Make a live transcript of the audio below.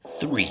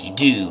Three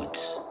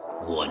dudes,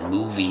 one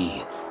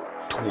movie,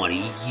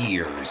 20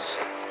 years.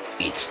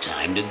 It's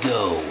time to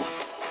go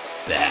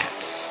back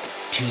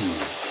to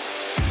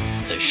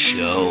the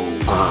show.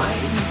 I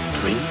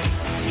drink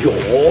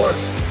your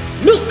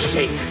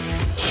milkshake.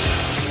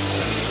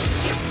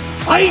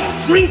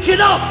 I drink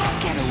it up.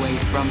 Get away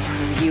from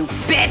her, you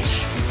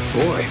bitch!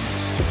 Boy,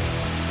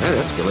 that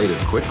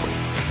escalated quickly.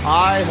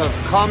 I have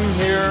come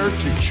here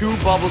to chew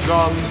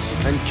bubblegum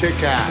and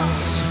kick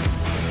ass.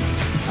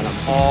 And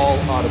I'm all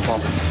out of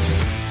bubblegum.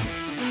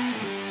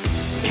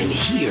 And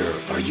here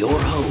are your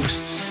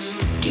hosts,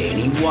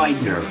 Danny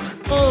Widener,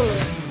 Amy,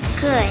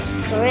 good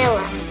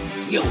gorilla.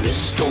 Jonas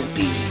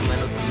Stolpe, Come in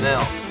with the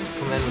milk.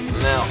 Come in with the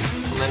milk.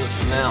 Come in with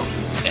the milk.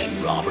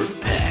 and Robert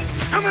Peck.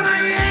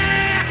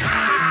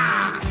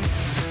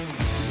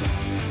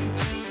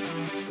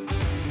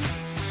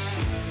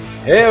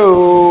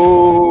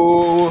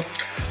 Hey-o!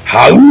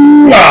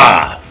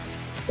 Howrah!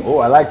 Oh,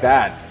 I like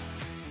that.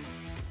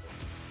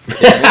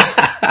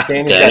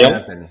 Danny's got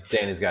nothing.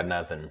 Danny's got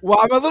nothing. Well,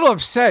 I'm a little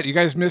upset. You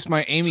guys missed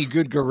my Amy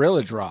Good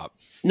Gorilla drop.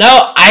 No,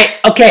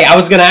 I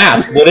was gonna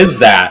ask, what is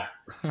that?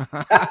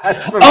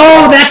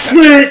 Oh, that's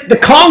the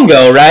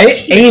Congo,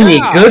 right? Yeah.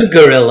 Amy, good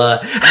gorilla.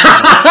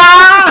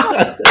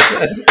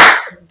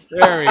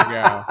 There we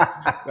go.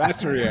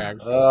 That's a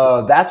reaction.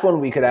 Oh, that's one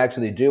we could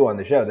actually do on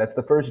the show. That's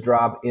the first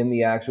drop in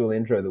the actual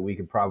intro that we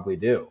could probably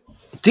do.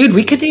 Dude,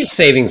 we could do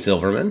Saving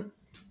Silverman.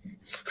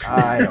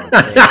 I don't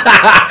think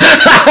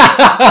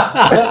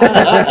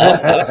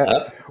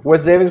so. What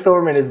Saving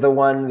Silverman is the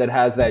one that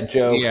has that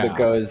joke that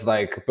goes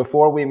like,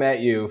 before we met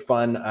you,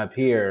 fun up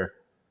here.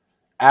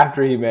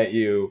 After he met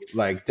you,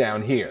 like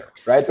down here,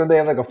 right? Don't they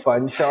have like a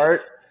fun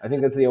chart? I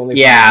think that's the only.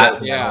 Yeah.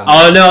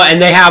 Oh no,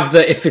 and they have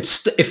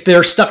if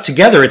they're stuck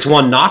together, it's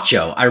one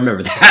nacho. I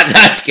remember that.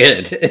 That's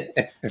good.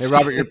 Hey,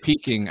 Robert, you're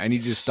peeking. I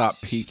need you to stop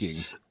peeking.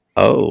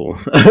 Oh,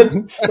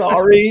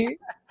 sorry.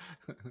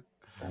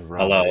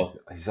 Hello.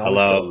 He's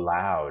always so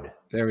loud.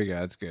 There we go.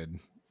 That's good.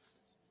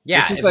 Yeah,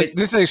 this is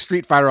like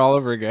Street Fighter all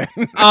over again.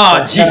 Oh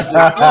Jesus!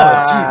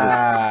 Oh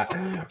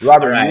Jesus!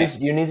 Robert, right.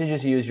 you need to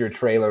just use your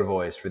trailer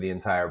voice for the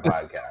entire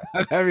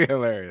podcast. That'd be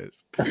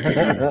hilarious.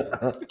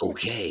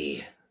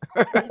 Okay.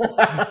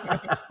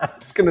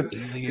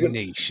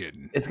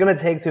 Alienation. It's gonna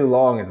take too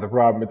long. Is the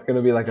problem? It's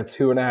gonna be like a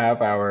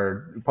 2.5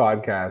 hour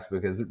podcast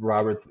because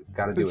Robert's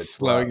got to do it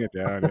slow. Slowing it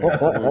down.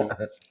 Yeah.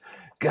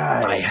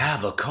 Guys, I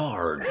have a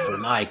card for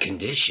my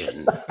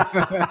condition.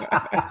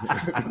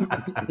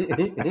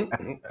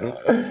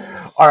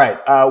 All right,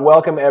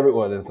 welcome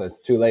everyone. Well,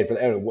 it's too late for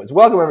everyone.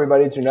 Welcome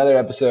everybody to another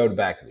episode of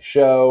Back to the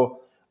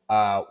Show.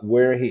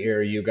 We're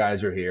here. You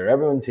guys are here.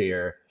 Everyone's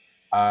here.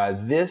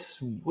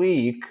 This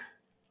week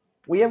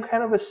we have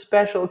kind of a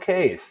special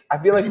case. I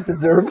feel like it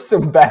deserves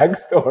some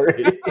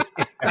backstory.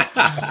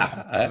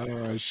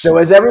 So,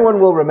 as everyone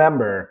will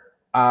remember,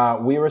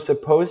 we were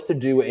supposed to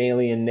do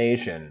Alien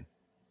Nation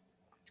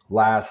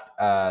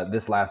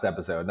this last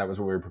episode. That was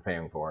what we were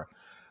preparing for.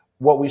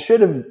 What we should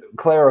have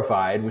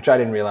clarified, which I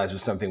didn't realize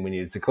was something we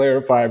needed to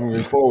clarify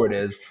moving forward,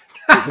 is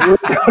we were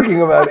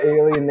talking about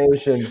Alien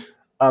Nation,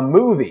 a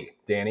movie,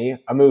 Danny,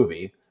 a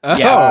movie.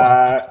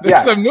 Oh,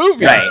 there's a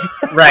movie.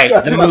 Right,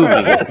 the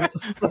movie.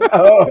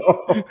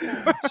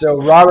 So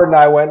Robert and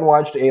I went and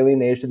watched Alien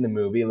Nation, the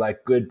movie,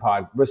 like good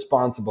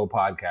responsible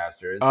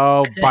podcasters.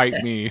 Oh,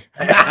 bite me.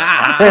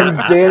 And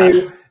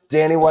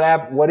Danny, what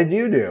happened? What did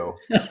you do?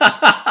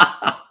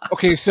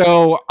 Okay,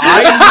 so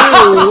I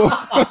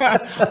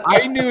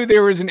knew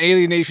there was an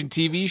Alien Nation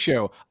TV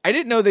show. I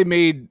didn't know they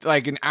made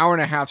like an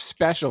hour-and-a-half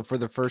special for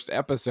the first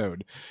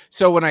episode.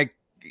 So when I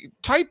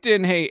typed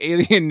in, hey,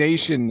 Alien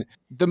Nation,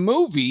 the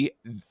movie,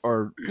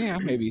 or yeah,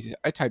 maybe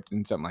I typed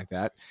in something like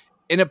that,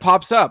 and it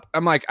pops up.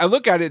 I'm like, I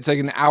look at it, it's like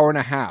an hour and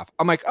a half.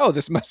 I'm like, oh,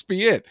 this must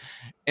be it.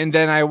 And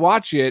then I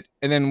watch it,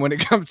 and then when it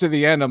comes to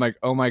the end, I'm like,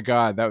 oh my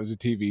God, that was a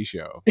TV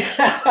show. Did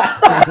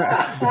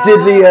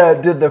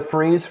the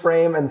freeze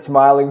frame and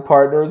smiling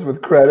partners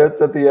with credits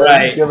at the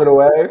end give it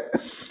away?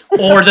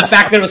 Or the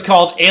fact that it was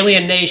called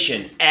Alien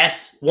Nation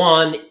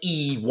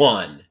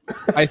S1E1.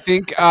 I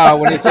think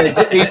when it said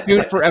stay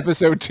tuned for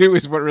episode 2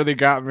 is what really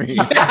got me.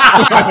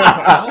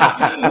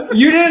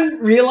 You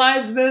didn't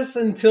realize this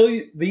until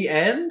the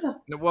end?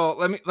 Well,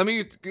 let me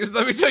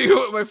tell you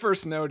what my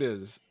first note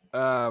is.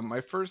 My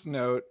first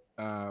note,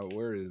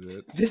 where is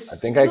it? This I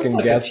think I can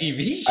like guess. A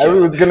TV show. I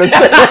was gonna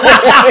say,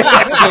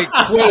 like,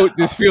 quote,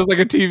 this feels like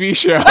a TV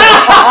show.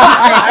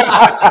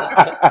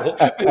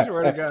 I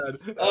swear to God.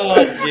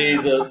 Oh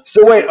Jesus!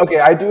 So wait, okay,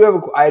 I do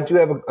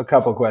have a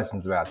couple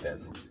questions about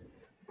this.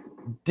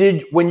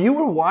 When you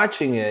were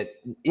watching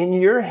it, in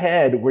your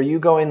head, were you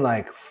going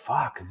like,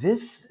 fuck,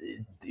 this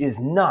is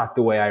not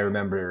the way I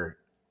remember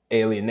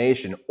Alien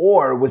Nation?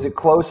 Or was it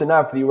close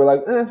enough that you were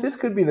like, this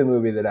could be the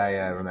movie that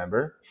I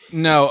remember?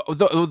 No,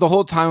 the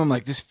whole time I'm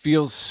like, this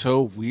feels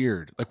so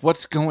weird. Like,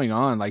 what's going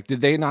on? Like,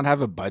 did they not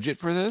have a budget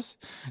for this?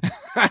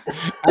 I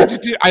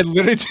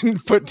literally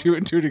didn't put 2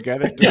 and 2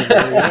 together.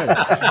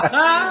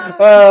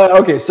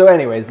 Okay, so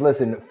anyways,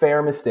 listen,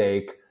 fair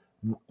mistake.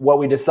 what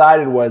we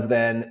decided was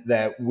then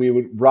that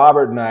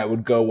Robert and I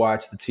would go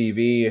watch the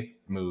TV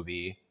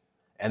movie,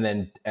 and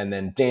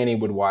then Danny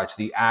would watch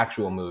the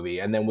actual movie,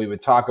 and then we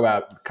would talk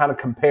about, kind of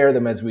compare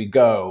them as we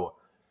go.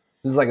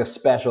 This is like a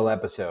special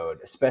episode,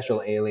 a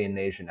special Alien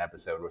Nation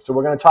episode. So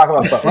we're going to talk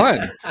about both.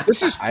 Fun.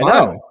 This is fun. I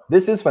know.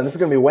 This is fun. This is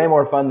going to be way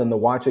more fun than the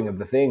watching of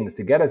the things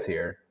to get us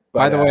here. But,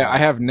 by the way, I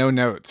have no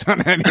notes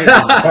on any of this.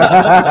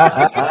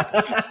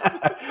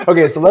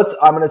 Okay, so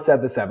I'm going to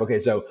set this up. Okay,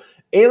 so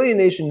Alien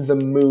Nation, the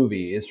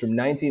movie, is from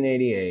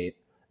 1988.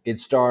 It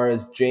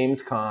stars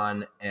James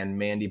Caan and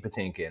Mandy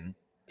Patinkin.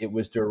 It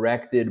was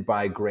directed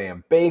by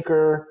Graham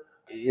Baker.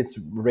 It's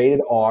rated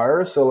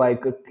R, so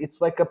like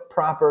it's like a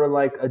proper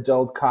like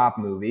adult cop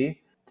movie.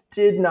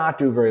 Did not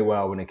do very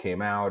well when it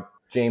came out.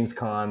 James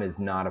Caan is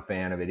not a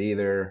fan of it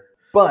either.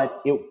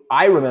 But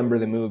I remember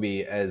the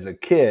movie as a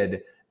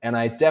kid, and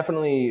I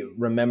definitely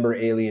remember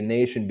Alien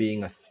Nation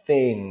being a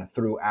thing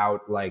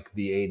throughout like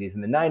the 80s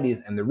and the 90s.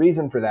 And the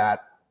reason for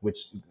that,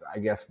 which I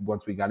guess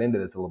once we got into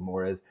this a little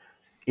more, is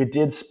it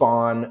did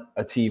spawn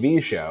a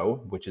TV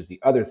show, which is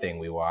the other thing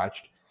we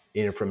watched,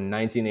 from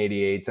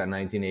 1988 to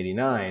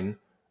 1989,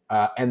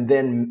 and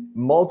then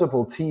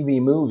multiple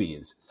TV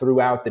movies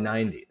throughout the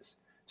 90s.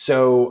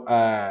 So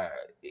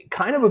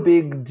kind of a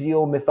big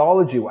deal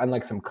mythology, and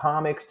like some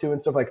comics too and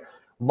stuff, like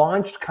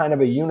launched kind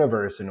of a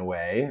universe in a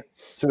way.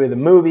 So we have the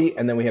movie,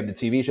 and then we have the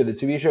TV show. The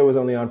TV show was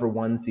only on for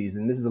one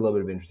season. This is a little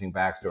bit of interesting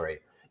backstory.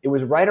 It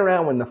was right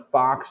around when the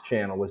Fox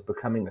channel was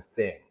becoming a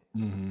thing.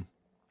 Mm-hmm.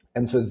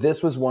 And so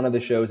this was one of the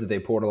shows that they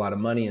poured a lot of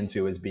money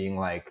into as being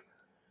like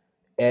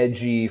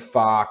edgy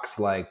Fox,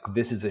 like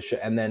this is a show.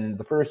 And then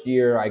the first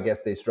year, I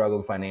guess they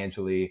struggled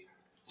financially,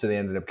 so they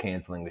ended up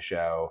canceling the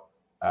show.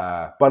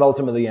 But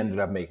ultimately ended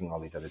up making all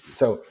these other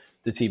so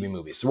the TV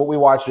movies. So what we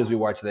watched is we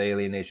watched the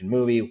Alien Nation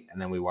movie,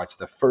 and then we watched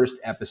the first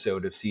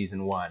episode of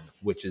season 1,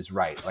 which is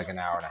like an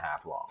hour and a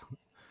half long.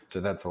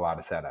 So that's a lot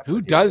of setup.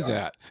 Who does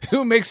that?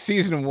 Who makes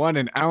season 1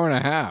 an hour and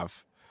a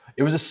half?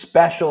 It was a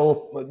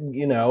special,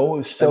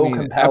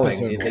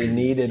 compelling. They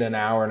needed an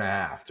hour and a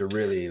half to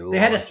really. They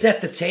had to set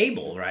the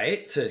table,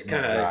 right, to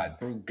kind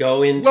of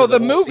go into. Well,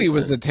 the movie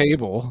was the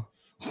table.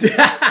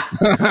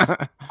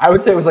 I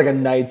would say it was like a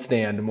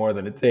nightstand more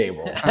than a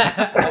table.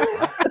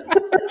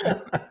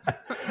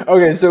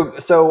 Okay, so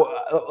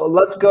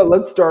let's go.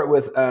 Let's start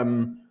with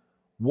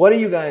what do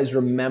you guys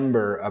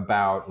remember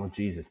about? Well,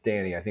 Jesus,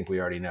 Danny, I think we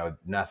already know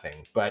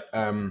nothing. But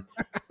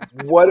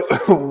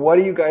what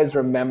do you guys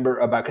remember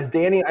about? Because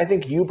Danny, I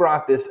think you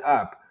brought this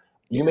up.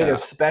 You made a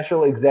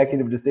special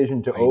executive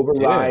decision to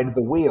override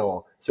the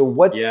wheel. So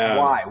what?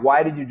 Yeah.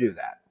 Why did you do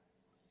that?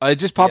 It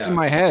just popped in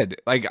my head.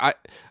 Like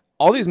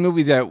all these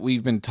movies that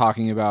we've been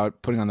talking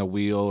about putting on the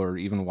wheel or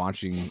even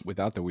watching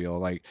without the wheel,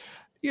 like,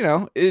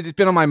 it's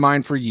been on my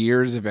mind for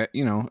years,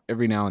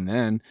 every now and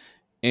then.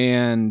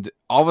 And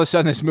all of a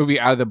sudden this movie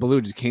out of the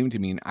blue just came to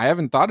me, and I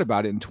haven't thought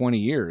about it in 20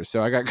 years.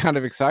 So I got kind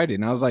of excited,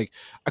 and I was like,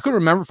 I couldn't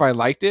remember if I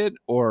liked it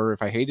or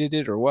if I hated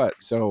it or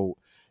what. So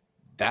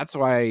that's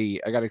why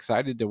I got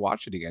excited to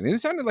watch it again. And it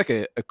sounded like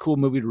a cool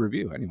movie to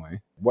review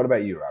anyway. What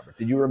about you, Robert?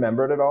 Did you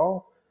remember it at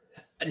all?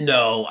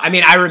 No. I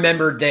mean, I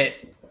remembered that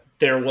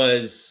there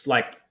was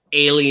like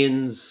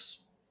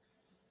aliens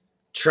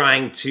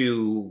trying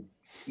to,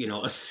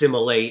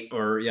 assimilate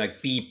or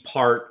like be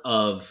part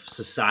of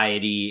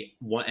society,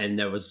 and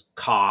there was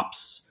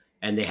cops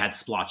and they had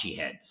splotchy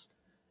heads,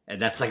 and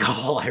that's like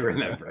all I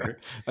remember.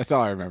 That's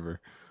all I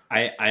remember.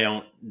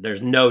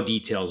 There's no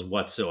details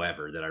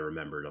whatsoever that I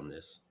remembered on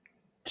this.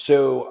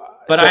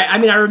 But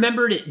I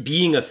remembered it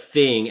being a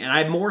thing, and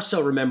I more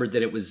so remembered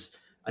that it was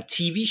a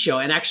TV show.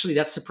 And actually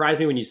that surprised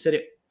me when you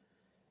said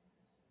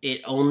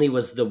it only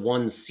was the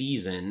one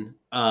season.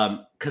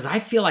 Cause I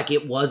feel like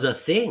it was a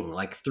thing,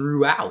 like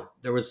throughout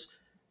there was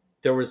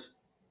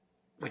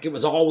like, it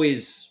was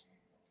always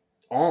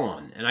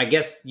on. And I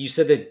guess you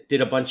said they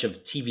did a bunch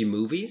of TV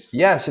movies.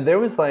 Yeah. So there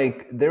was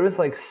like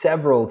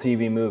several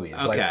TV movies,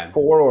 like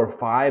 4 or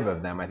 5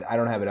 of them. I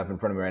don't have it up in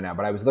front of me right now,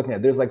 but I was looking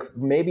at, there's like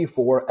maybe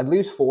at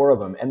least 4 of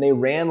them. And they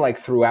ran like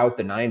throughout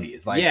the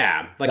 90s. Like,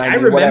 yeah. Like 90, I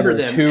remember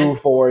them. 2,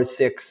 4,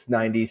 6,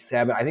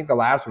 97. I think the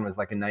last one was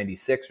like in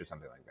 96 or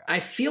something like that. I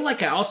feel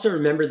like I also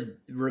remember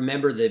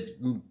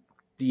the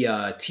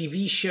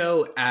TV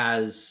show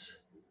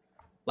as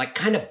like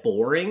kind of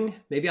boring.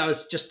 Maybe I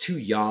was just too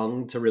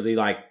young to really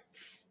like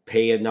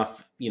pay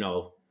enough,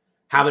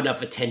 have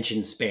enough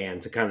attention span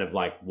to kind of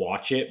like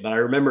watch it. But I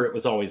remember it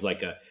was always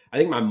like I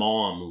think my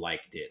mom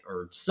liked it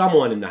or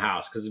someone in the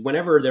house. Cause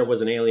whenever there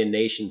was an Alien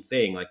Nation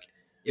thing, like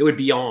it would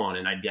be on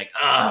and I'd be like,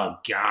 oh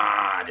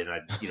God. And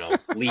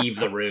I'd, leave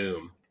the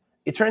room.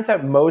 It turns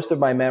out most of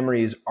my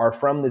memories are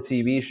from the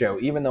TV show,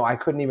 even though I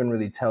couldn't even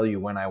really tell you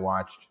when I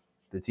watched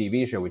the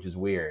TV show, which is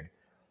weird.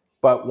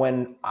 But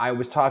when I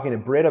was talking to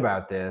Britt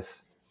about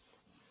this,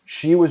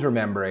 she was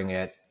remembering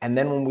it. And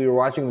then when we were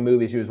watching the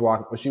movie, she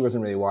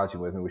wasn't really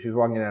watching with me, but she was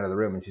walking out of the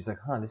room and she's like,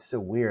 this is so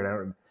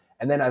weird.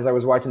 And then as I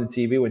was watching the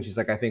TV, when she's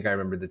like, I think I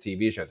remember the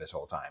TV show this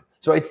whole time.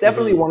 So it's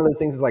definitely one of those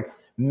things that's like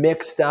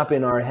mixed up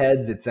in our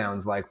heads, it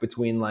sounds like,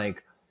 between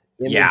like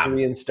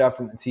imagery and stuff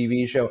from the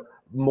TV show.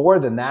 More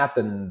than that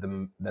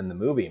than the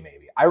movie,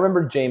 maybe. I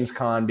remember James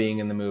Caan being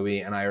in the movie,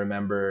 and I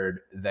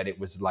remembered that it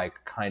was like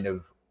kind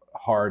of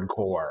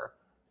hardcore,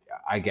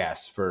 I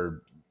guess,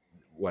 for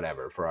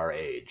our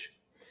age.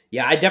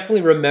 Yeah, I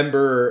definitely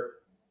remember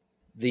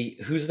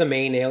who's the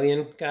main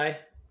alien guy?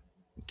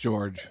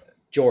 George.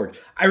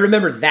 I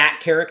remember that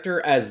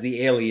character as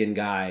the alien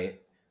guy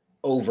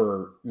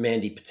over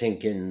Mandy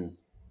Patinkin,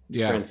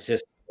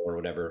 Francisco or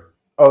whatever.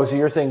 Oh, so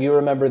you're saying you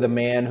remember the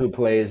man who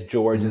plays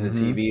George in the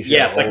TV show?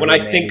 Yes, like when I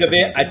think of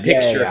it, I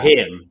picture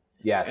him.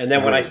 Yes. And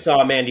then when I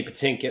saw Mandy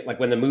Patinkin, like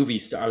when the movie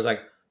started, I was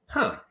like,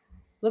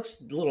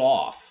 looks a little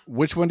off.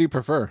 Which one do you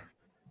prefer?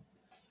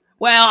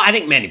 Well, I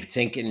think Mandy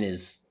Patinkin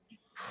is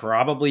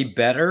probably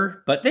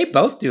better, but they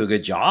both do a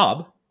good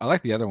job. I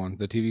like the other one,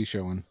 the TV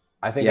show one.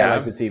 I think I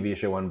like the TV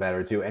show one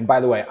better too. And by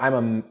the way,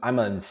 I'm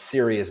a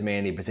serious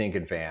Mandy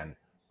Patinkin fan,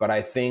 but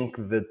I think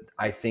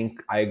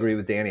I agree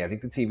with Danny. I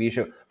think the TV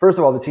show, first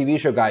of all, the TV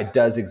show guy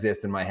does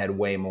exist in my head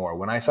way more.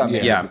 When I saw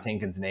Mandy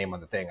Patinkin's name on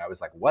the thing, I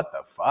was like, what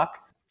the fuck?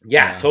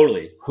 Yeah,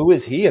 totally. Who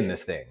is he in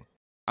this thing?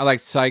 I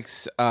like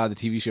Sykes, the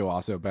TV show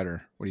also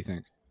better. What do you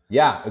think?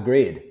 Yeah,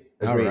 agreed.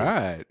 All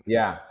right.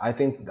 Yeah, I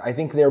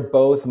think they're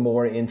both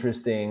more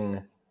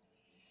interesting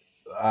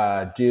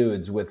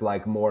dudes with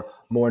like more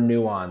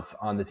nuance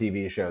on the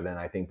TV show than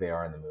I think they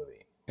are in the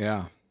movie.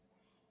 Yeah,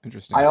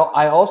 interesting.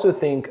 I also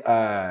think,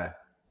 but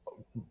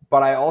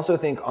I also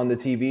think on the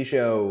TV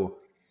show,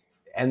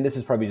 and this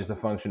is probably just a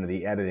function of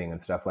the editing and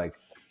stuff. Like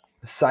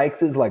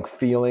Sykes' like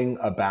feeling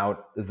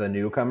about the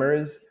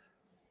newcomers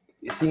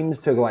seems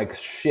to like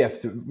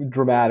shift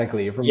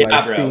dramatically from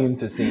scene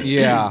to scene.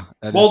 Yeah.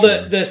 Well,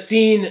 the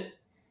scene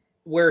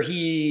where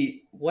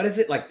what is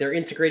it? Like they're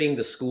integrating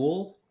the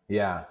school.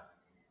 Yeah.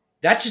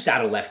 That's just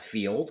out of left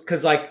field.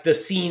 Cause like the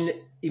scene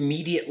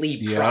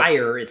immediately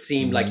prior, it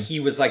seemed like he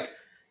was like,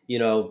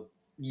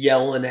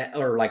 yelling at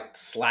or like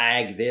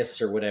slag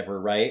this or whatever.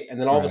 Right. And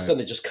then all of a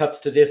sudden it just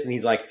cuts to this and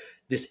he's like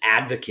this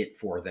advocate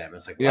for them.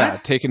 It's like,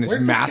 what? Taking this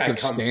massive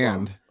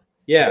stand. From?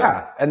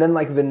 Yeah. And then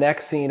like the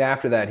next scene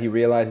after that, he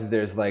realizes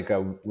there's like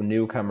a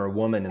newcomer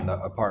woman in the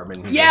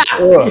apartment. He's like,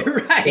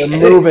 you're right. They're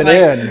moving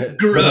in.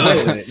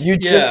 Gross. You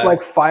just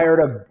like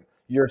fired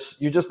you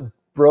just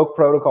broke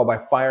protocol by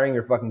firing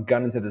your fucking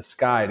gun into the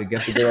sky to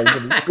get the girl into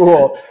the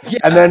school.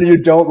 And then you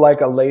don't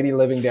like a lady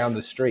living down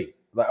the street,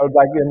 like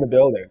in the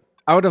building.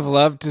 I would have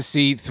loved to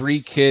see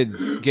 3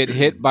 kids get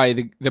hit by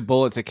the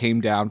bullets that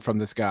came down from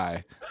the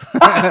sky.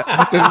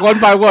 Just one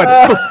by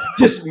one.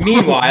 Just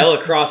meanwhile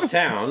across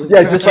town.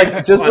 Yeah, just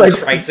like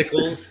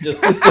tricycles.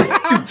 Just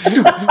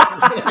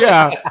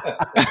yeah.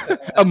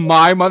 A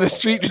mime on the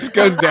street just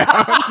goes down.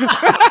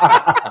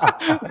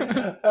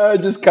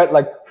 Just cut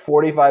like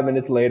 45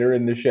 minutes later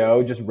in the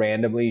show, just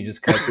randomly, you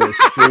just cut to the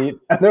street,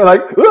 and they're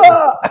like,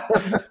 ah!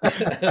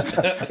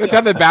 That's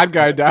how the bad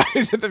guy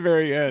dies at the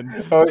very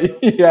end. Oh,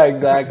 yeah,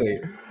 exactly.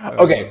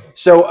 Okay,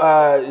 so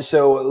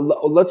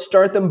let's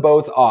start them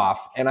both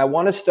off, and I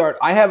want to start.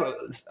 I have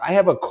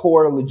a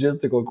core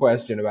logistical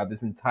question about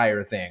this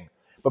entire thing,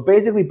 but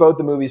basically both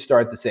the movies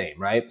start the same,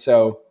 right?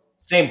 So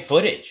same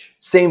footage,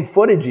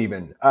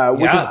 even,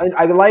 which is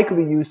I like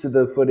the use of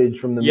the footage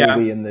from the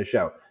movie and the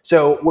show.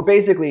 So we're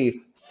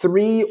basically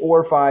 3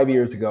 or 5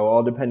 years ago,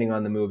 all depending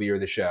on the movie or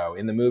the show.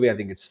 In the movie, I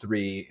think it's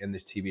 3. In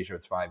this TV show,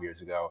 it's 5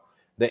 years ago.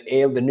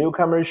 The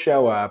newcomers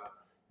show up.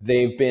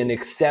 They've been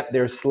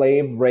they're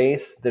slave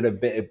race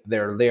they're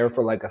there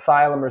for like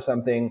asylum or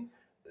something.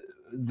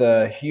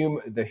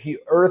 The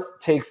Earth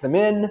takes them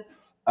in,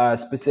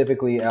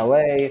 specifically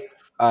LA,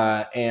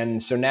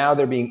 and so now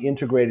they're being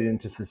integrated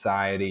into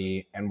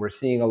society, and we're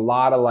seeing a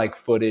lot of like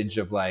footage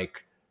of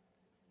like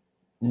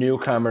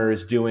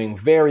newcomers doing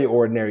very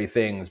ordinary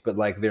things, but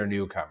like they're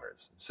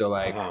newcomers. So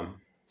like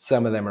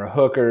some of them are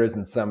hookers,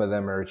 and some of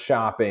them are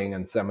shopping,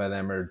 and some of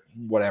them are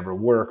whatever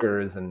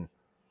workers, and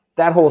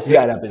that whole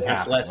setup is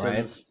happening,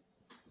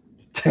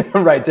 right?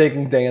 Right,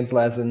 taking dance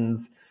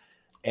lessons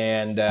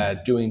and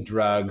doing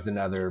drugs and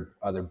other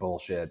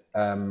bullshit.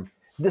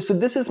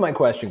 This is my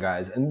question,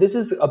 guys, and this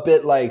is a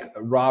bit like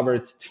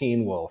Robert's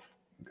Teen Wolf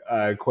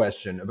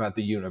question about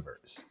the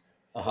universe.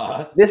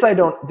 This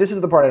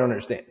is the part I don't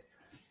understand.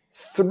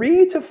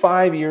 3 to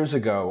 5 years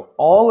ago,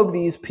 all of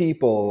these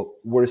people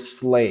were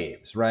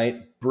slaves,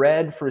 right?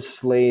 Bred for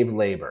slave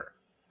labor.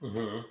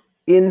 Mm-hmm.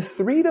 In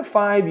 3 to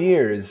 5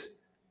 years,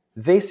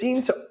 they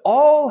seem to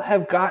all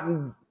have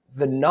gotten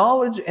the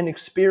knowledge and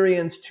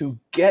experience to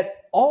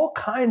get all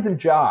kinds of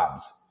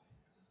jobs.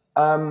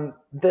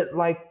 That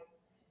like,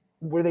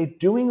 were they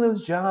doing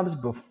those jobs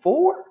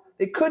before?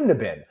 They couldn't have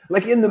been.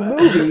 Like in the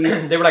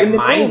movie, they were like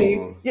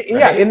mining.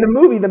 Right? In the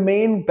movie, the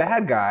main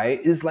bad guy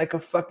is like a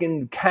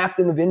fucking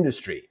captain of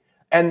industry,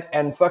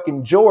 and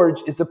fucking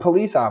George is a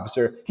police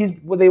officer.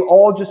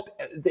 All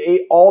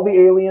the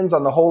aliens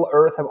on the whole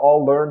Earth have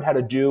all learned how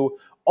to do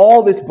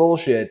all this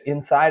bullshit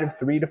inside of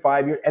 3 to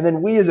 5 years. And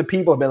then we as a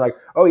people have been like,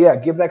 oh yeah,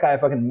 give that guy a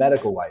fucking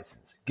medical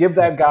license. Give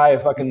that guy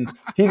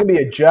he can be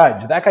a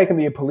judge. That guy can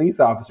be a police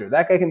officer.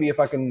 That guy can be a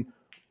fucking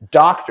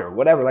doctor,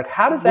 whatever. Like,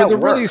 how does that work? They're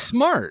really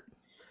smart.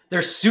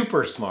 They're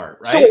super smart,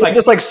 right? So like,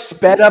 just like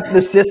sped up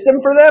the system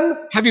for them.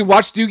 Have you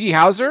watched Doogie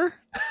Howser?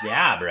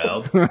 Yeah,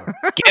 bro.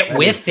 Get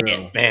with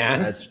it,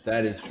 man.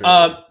 That is true.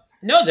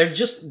 No,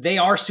 they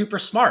are super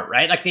smart,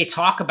 right? Like they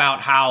talk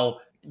about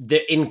how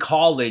in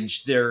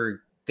college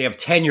they have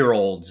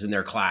 10-year-olds in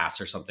their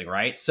class or something,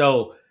 right?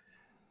 So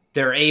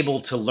they're able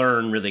to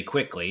learn really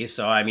quickly.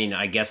 So I mean,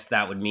 I guess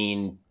that would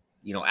mean,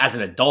 as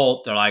an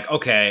adult, they're like,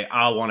 okay,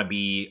 I want to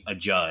be a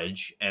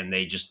judge, and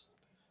they just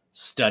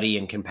study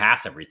and can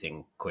pass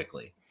everything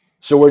quickly.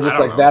 So we're just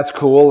like, that's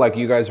cool. Like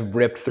you guys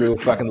ripped through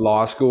fucking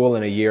law school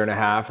in a year and a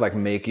half, like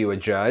make you a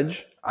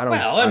judge.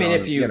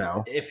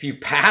 If you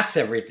pass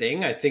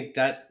everything, I think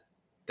that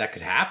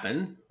could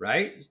happen,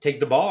 right? Just take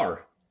the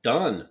bar.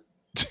 Done.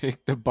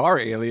 Take the bar,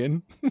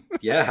 alien.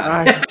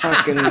 Yeah.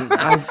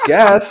 I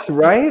guess,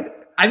 right?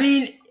 I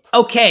mean,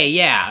 okay,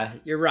 yeah,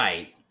 you're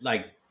right.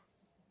 Like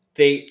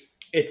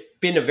it's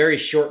been a very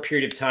short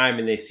period of time,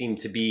 and they seem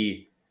to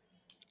be.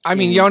 I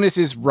mean, Jonas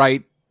is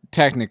right.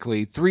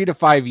 Technically, 3 to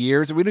 5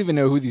 years. We don't even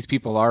know who these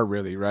people are,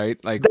 really,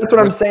 right? Like that's what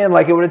I'm saying.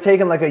 Like it would have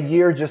taken like a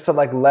year just to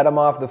like let them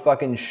off the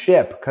fucking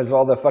ship because of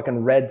all the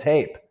fucking red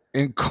tape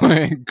in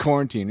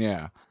quarantine.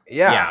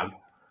 Yeah.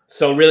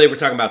 So really, we're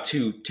talking about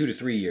 2 to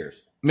 3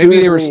 years.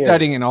 Maybe they were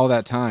studying in all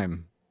that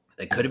time.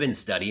 They could have been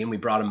studying. We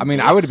brought them. I mean,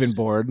 I would have been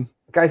bored.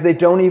 Guys, they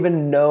don't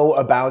even know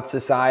about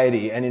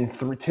society, and in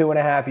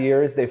 2.5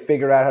 years, they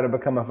figured out how to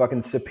become a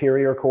fucking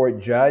superior court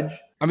judge.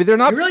 I mean, they're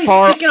not You're really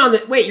far... sticking on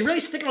the... Wait, you're really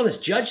sticking on this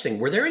judge thing.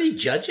 Were there any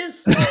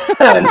judges? There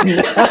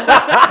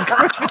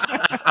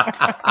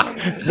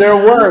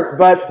weren't,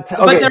 but... Okay,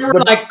 but there were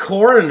like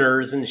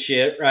coroners and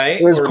shit, right?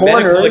 There's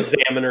coroners. Medical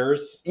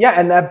examiners. Yeah,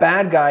 and that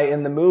bad guy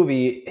in the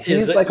movie,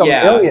 he's like a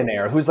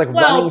millionaire who's like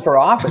running for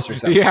office or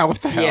something. Yeah, what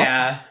the hell?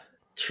 Yeah,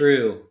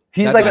 true.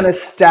 He's like an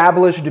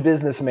established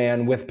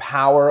businessman with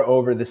power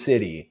over the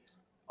city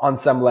on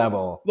some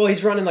level. Well,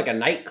 he's running like a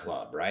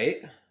nightclub,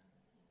 right?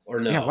 Or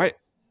no? Yeah, wait.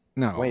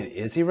 No. Wait,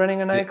 is he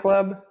running a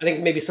nightclub? I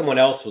think maybe someone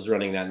else was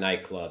running that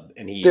nightclub,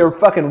 and they're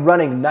fucking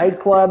running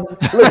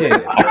nightclubs. Listen,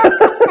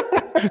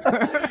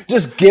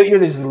 just you're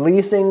just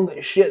leasing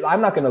shit. I'm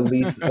not going to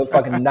lease a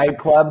fucking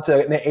nightclub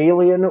to an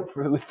alien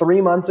who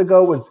 3 months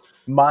ago was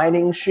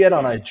mining shit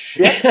on a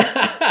ship.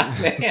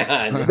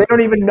 Man, they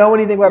don't even know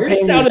anything about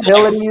paying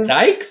utilities. Like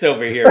Sykes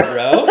over here,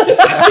 bro. You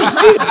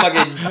need to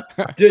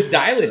fucking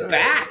dial it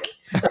back.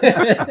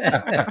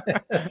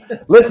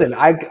 Listen,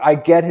 I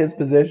get his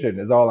position.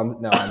 Is all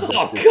I'm. No, I'm just,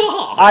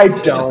 God.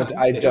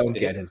 I don't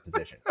get his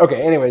position.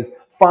 Okay. Anyways,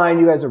 fine.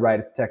 You guys are right.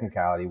 It's a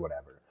technicality.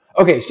 Whatever.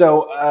 Okay.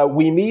 So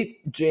we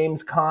meet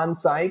James Caan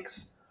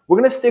Sykes. We're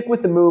gonna stick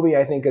with the movie,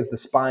 I think, as the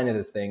spine of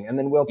this thing, and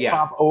then we'll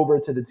pop over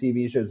to the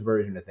TV show's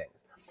version of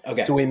things.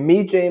 Okay. So we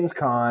meet James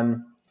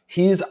Caan.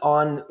 He's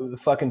on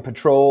fucking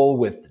patrol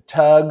with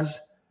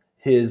Tugs,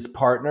 his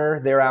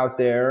partner. They're out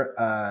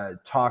there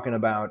talking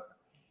about.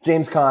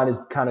 James Caan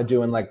is kind of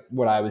doing like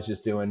what I was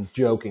just doing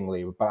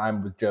jokingly, but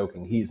I'm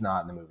joking. He's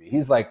not in the movie.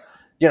 He's like,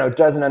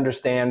 doesn't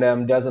understand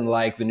them, doesn't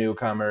like the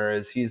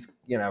newcomers. He's,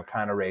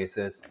 kind of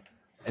racist.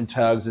 And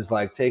Tugs is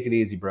like, take it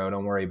easy, bro.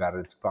 Don't worry about it.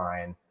 It's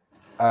fine.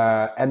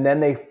 And then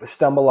they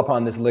stumble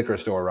upon this liquor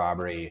store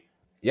robbery.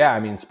 Yeah, I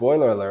mean,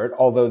 spoiler alert,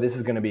 although this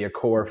is going to be a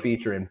core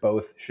feature in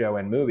both show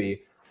and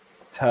movie,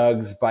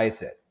 Tugs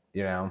bites it.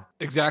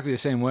 Exactly the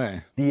same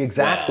way. The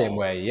exact same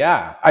way,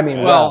 yeah. I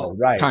mean,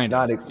 right, kind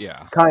of,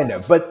 kind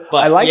of. But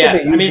I like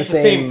that they used it's the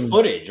same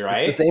footage,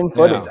 right? It's the same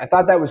footage. Yeah. I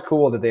thought that was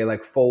cool that they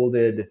like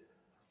folded,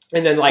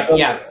 and then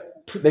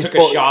took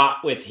a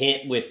shot with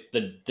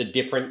the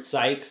different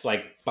Sykes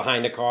like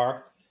behind a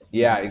car.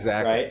 Yeah,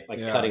 exactly. Right,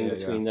 like cutting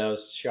between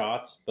those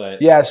shots,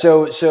 but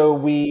So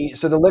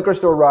the liquor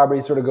store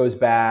robbery sort of goes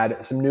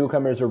bad. Some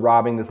newcomers are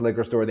robbing this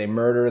liquor store. They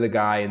murder the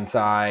guy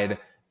inside.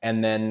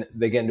 And then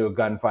they get into a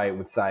gunfight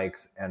with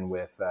Sykes and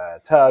with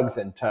Tugs,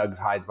 and Tugs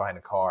hides behind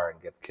a car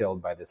and gets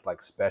killed by this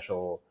like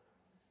special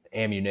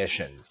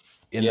ammunition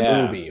in the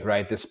movie,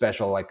 right? This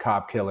special like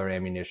cop killer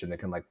ammunition that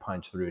can like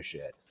punch through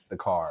shit, the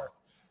car,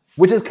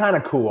 which is kind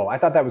of cool. I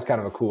thought that was kind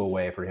of a cool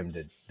way for him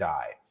to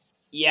die.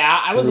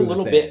 Yeah, I was a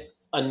little bit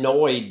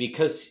annoyed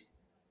because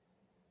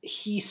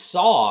he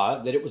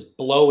saw that it was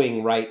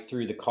blowing right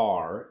through the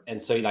car,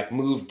 and so he like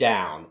moved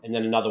down, and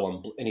then another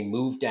one, and he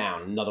moved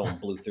down, another one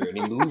blew through, and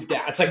he moved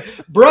down. It's like,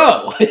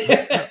 bro,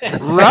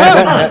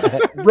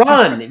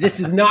 run! This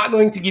is not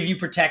going to give you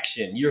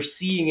protection. You're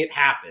seeing it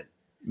happen.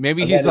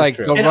 Maybe he's like,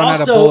 they'll run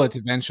out of bullets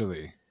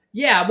eventually.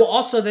 Yeah, well,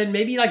 also then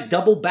maybe like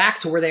double back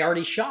to where they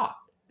already shot.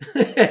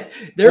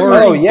 They're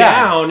laying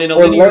down in a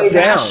linear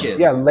fashion.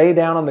 Yeah, lay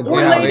down on the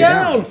ground. Or lay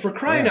down for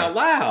crying out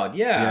loud.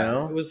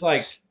 Yeah, it was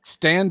like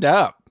stand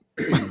up.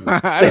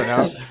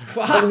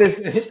 I don't know.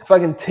 This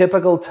fucking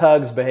typical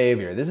Tugs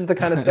behavior. This is the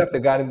kind of stuff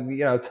that got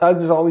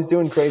Tugs is always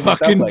doing crazy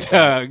fucking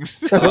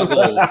stuff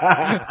like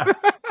Tugs.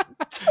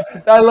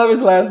 I love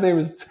his last name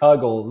is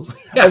Tuggles.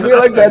 I feel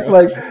like that's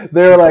like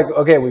they're like,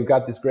 okay, we've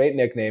got this great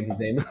nickname. His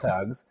name is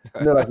Tugs.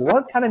 And they're like,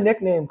 what kind of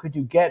nickname could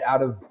you get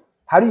out of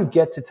how do you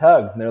get to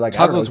Tugs? And they're like,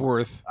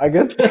 Tugglesworth. I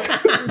guess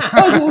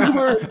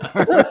Tugglesworth.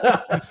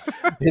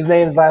 His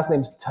last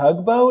name's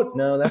Tugboat?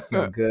 No, that's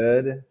no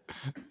good.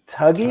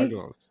 Tuggy?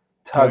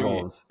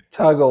 Tuggles.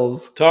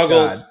 Toggles,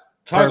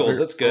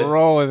 that's good.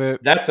 Roll with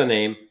it. That's a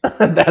name.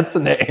 That's a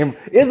name.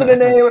 Is it a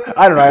name?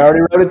 I don't know. I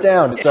already wrote it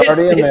down. It's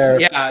already in there.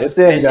 Yeah, it's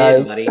in,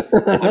 guys. buddy.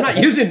 I'm not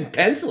using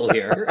pencil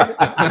here.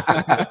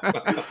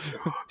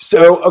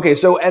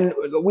 So, and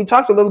we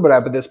talked a little bit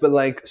about this, but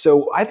like,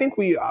 so I think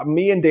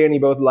me and Danny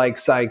both like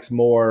Sykes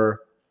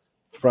more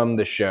from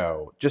the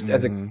show, just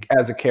as a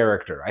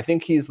character. I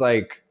think he's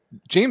like,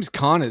 James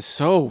Caan is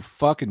so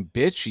fucking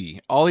bitchy.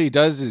 All he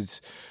does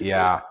is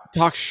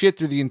talk shit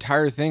through the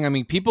entire thing. I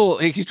mean,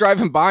 he's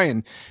driving by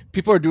and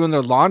people are doing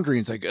their laundry.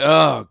 And it's like,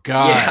 oh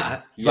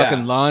God,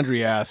 fucking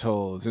laundry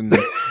assholes. And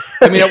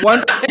I mean, at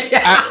one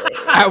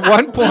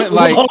point,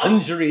 like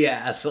laundry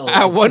assholes.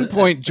 At one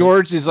point,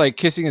 George is like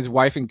kissing his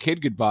wife and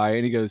kid goodbye,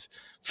 and he goes,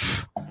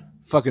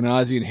 fucking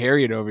Ozzy and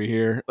Harriet over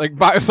here, like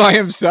by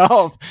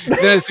himself. And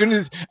then as soon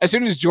as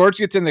George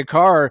gets in the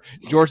car,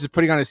 George is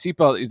putting on his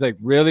seatbelt. He's like,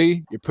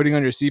 "Really? You're putting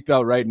on your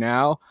seatbelt right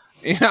now?"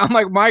 You know, I'm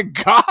like, "My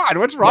God,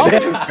 what's wrong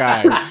with this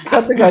guy?"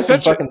 Cut the guy some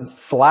fucking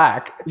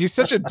slack. He's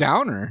such a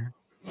downer.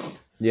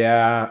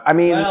 Yeah, I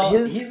mean,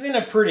 he's in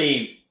a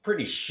pretty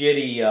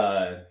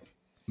shitty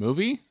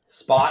movie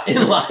spot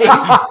in life.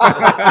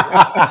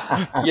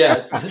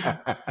 Yes.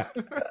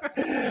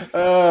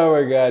 Oh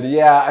my God.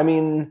 Yeah, I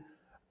mean,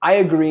 I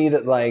agree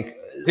that like,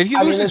 did he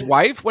lose his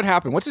wife? What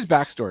happened? What's his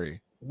backstory?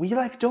 We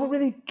like don't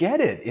really get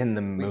it in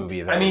the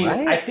movie, though. I mean,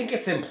 right? I think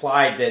it's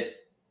implied that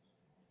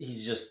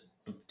he's just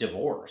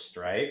divorced,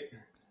 right?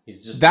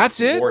 He's just a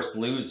divorced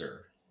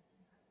loser.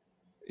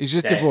 He's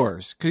just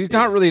divorced because he's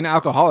not really an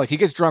alcoholic. He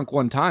gets drunk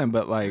one time,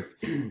 but like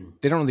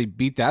they don't really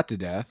beat that to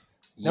death.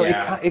 No,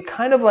 it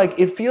kind of like,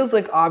 it feels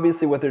like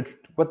obviously what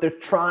they're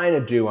trying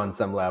to do on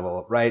some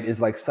level, right, is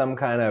like some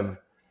kind of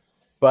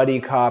buddy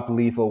cop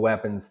Lethal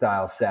Weapon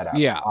style setup.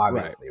 Yeah,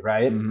 obviously,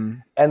 right? Mm-hmm.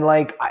 And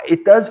like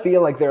it does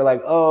feel like they're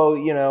like, oh,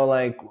 you know,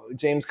 like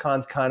James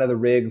Caan's kind of the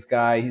Riggs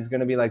guy. He's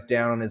going to be like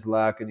down on his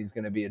luck, and he's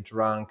going to be a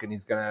drunk, and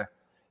he's going to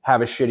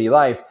have a shitty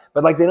life.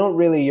 But like they don't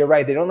really, you're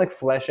right, they don't like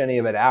flesh any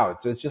of it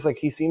out. So it's just like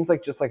he seems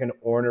like just like an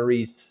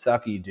ornery,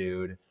 sucky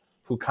dude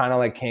who kind of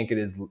like can't get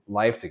his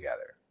life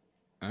together.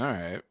 All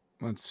right.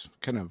 Well, it's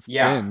kind of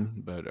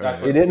thin, but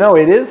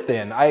it is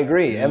thin. I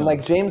agree. Yeah. And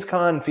like James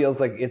Caan feels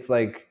like it's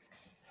like,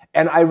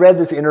 and I read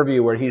this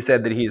interview where he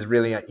said that he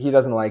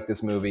doesn't like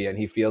this movie and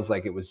he feels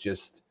like it was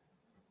just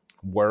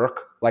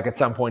work. Like at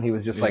some point he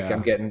was just like,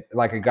 I'm getting,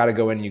 like I got to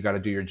go in and you got to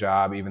do your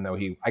job, even though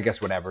I guess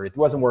whatever. It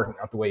wasn't working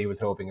out the way he was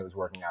hoping it was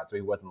working out. So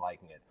he wasn't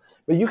liking it.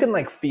 But you can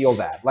like feel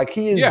that. Like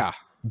he is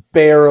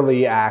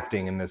barely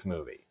acting in this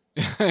movie.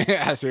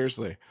 Yeah,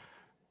 seriously.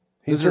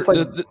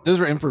 Those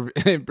are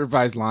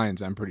improvised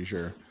lines, I'm pretty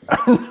sure.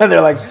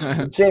 They're like,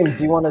 James,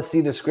 do you want to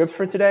see the script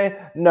for today?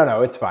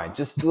 No, it's fine.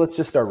 Let's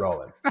just start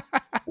rolling.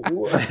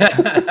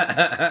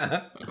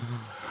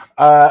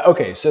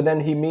 Okay, so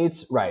then he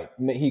meets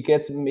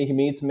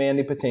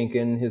Mandy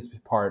Patinkin, his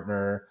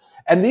partner,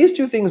 and these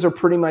two things are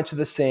pretty much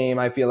the same.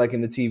 I feel like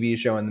in the TV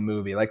show and the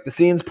movie, like the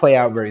scenes play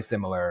out very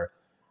similar.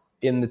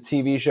 In the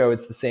TV show,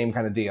 it's the same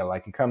kind of deal.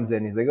 Like he comes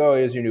in, he's like, "Oh,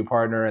 here's your new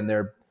partner," and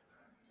they're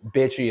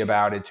bitchy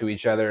about it to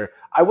each other.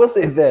 I will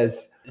say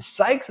this: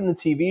 Sykes in the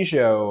TV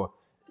show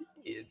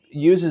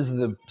uses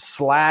the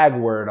slag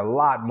word a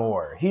lot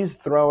more. He's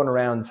throwing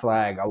around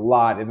slag a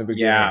lot in the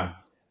beginning. Yeah.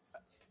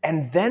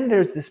 And then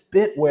there's this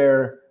bit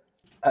where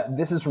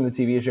this is from the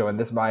TV show,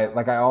 and I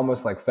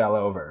almost like fell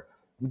over.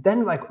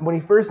 Then like when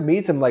he first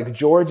meets him, like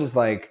George is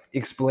like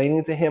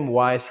explaining to him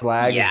why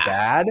slag is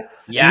bad.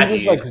 Yeah, and he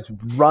just like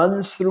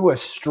runs through a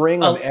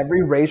string of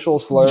every racial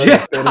slur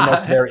that pretty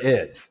much there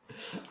is.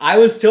 I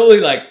was totally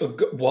like,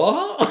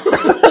 what?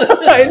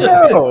 I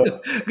know.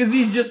 Because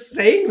he's just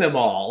saying them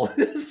all.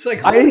 It's like,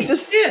 he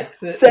just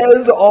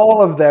says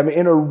all of them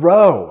in a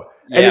row.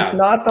 Yeah. And it's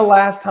not the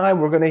last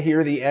time we're going to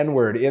hear the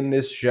N-word in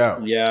this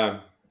show. Yeah.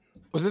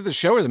 Was it the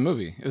show or the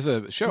movie? It was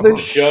a show. The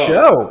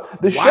show.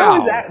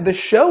 The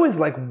show is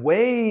like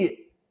way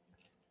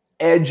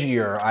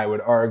edgier, I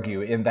would argue,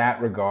 in that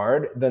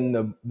regard than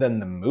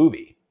the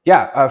movie.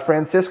 Yeah,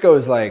 Francisco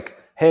is like,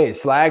 hey,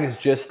 slag is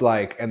just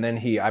like, and then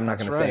I'm not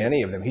going to say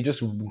any of them. He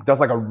just does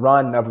like a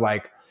run of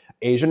like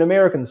Asian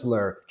American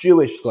slur,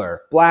 Jewish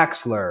slur, black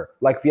slur,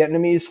 like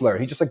Vietnamese slur.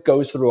 He just like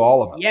goes through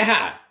all of them.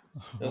 Yeah.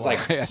 It was like,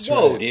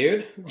 whoa,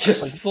 dude.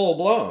 Just like, full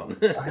blown.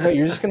 I know,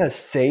 you're just going to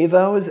say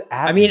those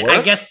at work?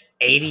 I guess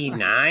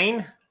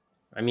 89.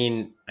 I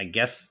don't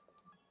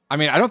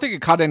think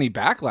it caught any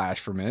backlash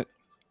from it.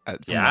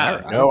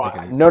 No.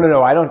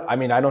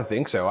 I don't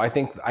think so. I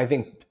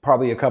think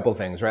probably a couple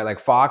things, right?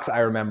 Like Fox, I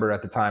remember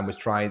at the time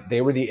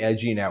they were the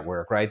edgy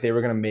network, right? They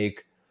were going to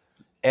make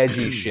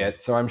edgy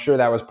shit. So I'm sure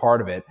that was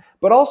part of it.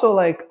 But also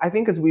like, I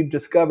think as we've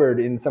discovered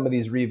in some of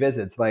these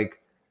revisits, like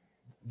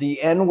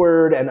the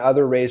N-word and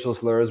other racial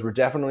slurs were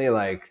definitely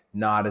like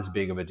not as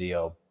big of a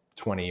deal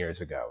 20 years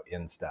ago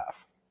in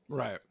stuff.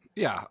 Right.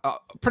 Yeah.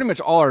 Pretty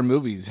much all our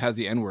movies has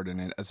the N-word in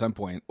it at some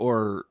point,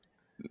 or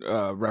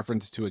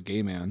reference to a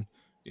gay man.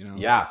 You know?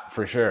 Yeah,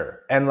 for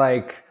sure. And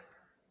like,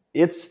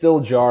 it's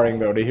still jarring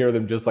though to hear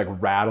them just like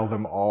rattle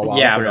them all off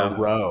in a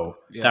row.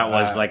 That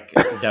was like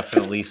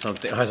definitely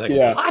something. I was like,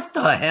 Yeah. what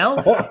the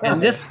hell?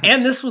 And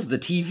this was the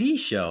TV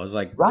show. I was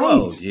like,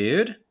 whoa,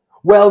 dude.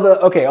 Well,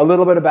 a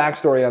little bit of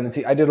backstory on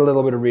I did a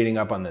little bit of reading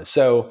up on this.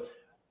 So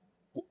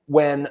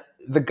when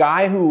the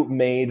guy who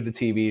made the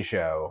TV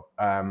show,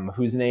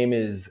 whose name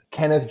is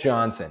Kenneth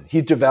Johnson,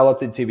 he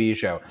developed the TV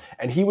show,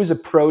 and he was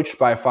approached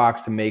by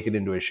Fox to make it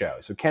into a show.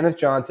 So Kenneth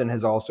Johnson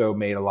has also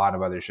made a lot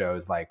of other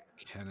shows like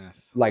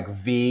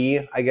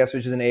V, I guess,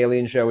 which is an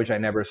alien show, which I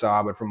never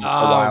saw, but from a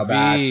while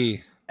back.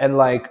 And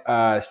like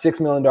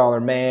 $6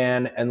 Million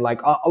Man, and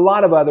like a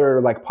lot of other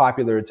like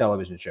popular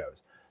television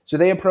shows. So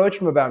they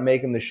approached him about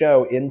making the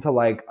show into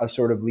like a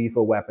sort of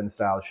Lethal Weapon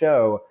style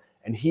show,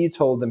 and he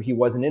told them he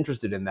wasn't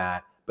interested in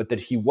that, but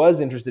that he was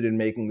interested in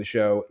making the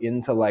show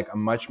into like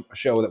a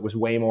show that was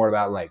way more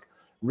about like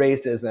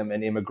racism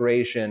and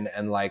immigration,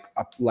 and like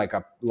a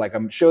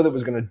show that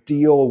was going to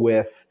deal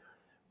with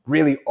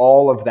really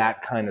all of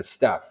that kind of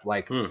stuff,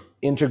 like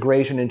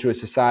integration into a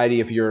society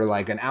if you're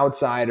like an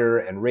outsider,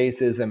 and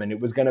racism, and it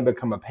was going to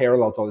become a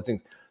parallel to all these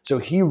things. So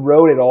he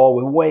wrote it all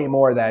with way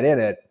more of that in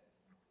it,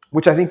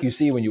 which I think you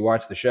see when you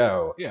watch the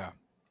show. Yeah.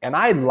 And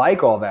I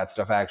like all that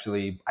stuff,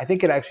 actually. I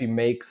think it actually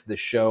makes the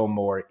show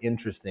more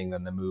interesting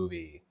than the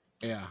movie.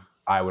 Yeah.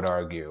 I would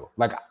argue.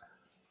 Like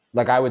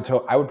I would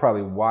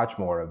probably watch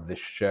more of this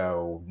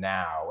show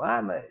now.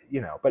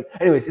 But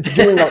anyways,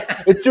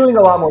 it's doing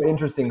a lot more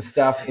interesting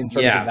stuff in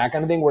terms of that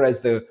kind of thing.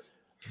 Whereas the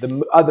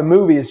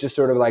movie is just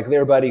sort of like,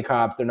 they're buddy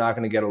cops. They're not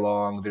going to get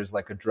along. There's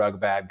like a drug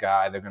bad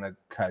guy. They're going to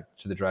cut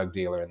to the drug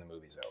dealer, and the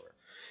movie's over.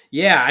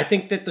 Yeah, I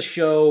think that the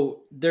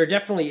show, there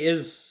definitely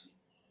is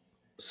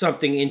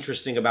something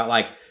interesting about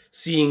like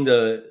seeing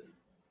the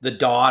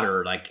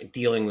daughter like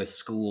dealing with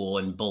school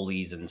and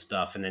bullies and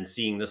stuff, and then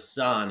seeing the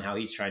son, how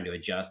he's trying to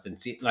adjust, and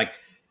see like,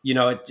 you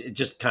know, it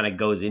just kind of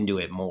goes into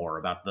it more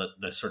about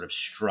the sort of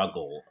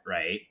struggle,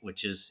 right?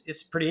 Which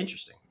is pretty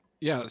interesting.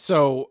 Yeah,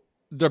 so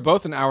they're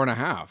both an hour and a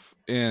half,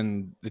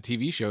 and the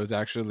TV shows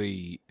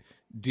actually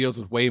deals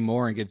with way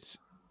more and gets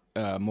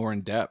more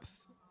in depth.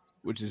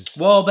 Which is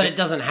but it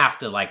doesn't have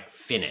to like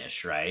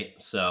finish, right?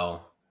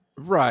 So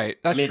right,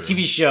 that's true.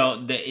 TV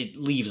show that it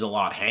leaves a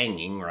lot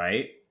hanging,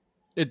 right?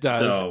 It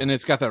does, and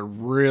it's got that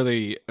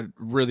really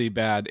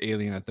bad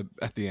alien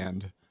at the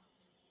end.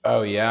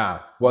 Oh yeah,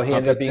 well he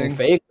ended up being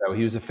fake though.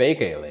 He was a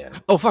fake alien.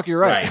 Oh fuck, you're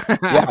right.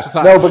 Yeah,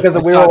 no, because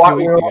we were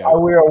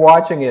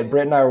watching it.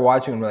 Britt and I were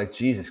watching, and we're like,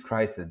 Jesus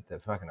Christ, the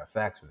fucking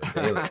effects with this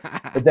alien.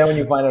 But then when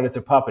you find out it's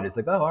a puppet, it's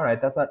like, oh, all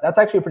right, that's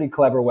actually a pretty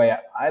clever way.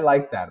 I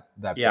like that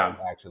bit,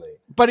 actually.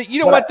 But you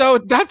know what though?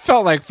 That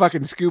felt like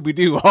fucking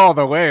Scooby-Doo all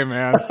the way,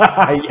 man.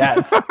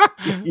 Yes.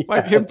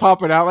 Like him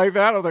popping out like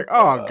that. I was like,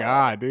 oh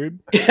god, dude.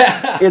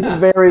 It's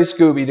very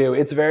Scooby-Doo.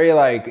 It's very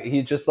like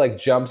he just like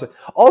jumps.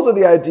 Also,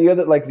 the idea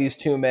that like these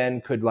two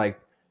men could like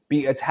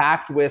be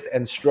attacked with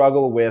and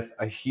struggle with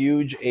a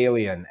huge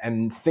alien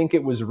and think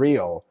it was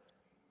real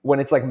when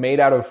it's like made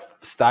out of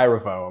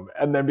styrofoam,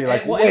 and then be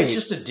like, wait, it's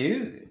just a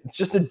dude. It's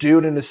just a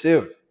dude in a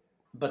suit.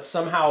 But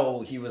somehow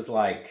he was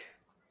like,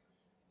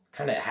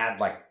 kind of had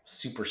like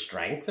super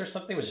strength or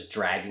something. Was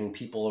dragging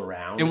people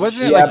around. And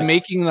wasn't it like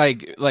making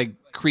like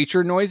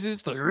creature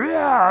noises? Like, you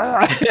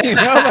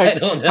know,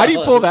 like how do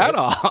you pull that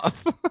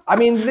off? I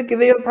mean,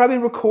 they probably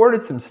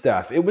recorded some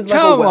stuff. It was like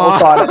a well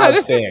thought out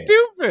this thing. Is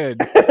stupid.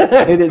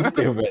 It is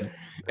stupid.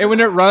 And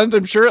when it runs,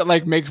 I'm sure it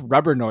like makes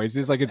rubber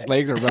noises, like its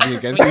legs are rubbing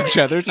against each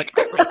other. It's like.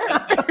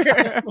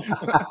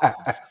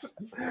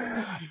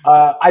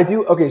 I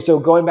do. Okay, so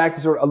going back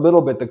to sort of a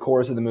little bit the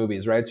course of the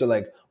movies, right? So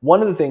like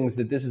one of the things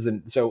that this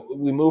isn't. So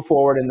we move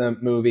forward in the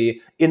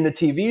movie. In the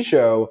TV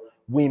show,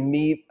 we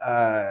meet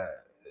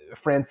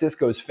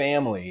Francisco's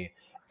family,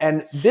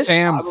 and this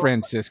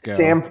Francisco.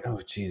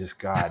 Oh Jesus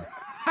God.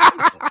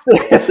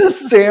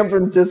 San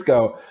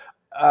Francisco.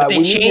 But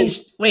they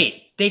changed.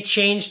 They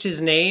changed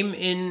his name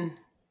in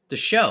the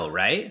show,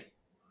 right?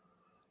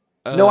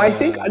 No, I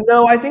think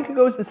it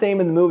goes the same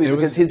in the movie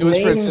because his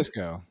name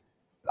Francisco.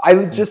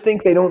 I just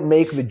think they don't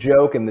make the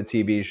joke in the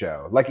TV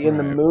show. Like in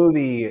the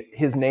movie,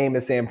 his name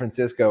is San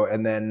Francisco,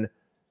 and then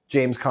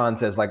James Caan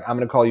says, like, I'm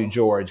going to call you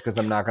George because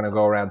I'm not going to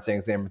go around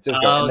saying San Francisco.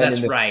 Oh,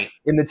 that's right.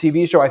 In the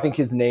TV show, I think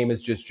his name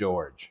is just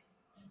George.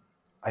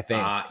 I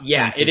think.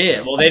 Yeah, Francisco. It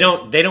is. Well,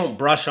 they don't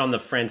brush on the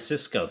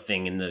Francisco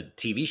thing in the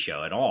TV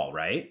show at all,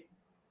 right?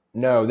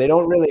 No, they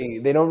don't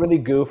really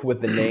goof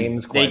with the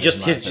names. They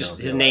just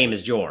his name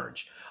is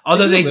George.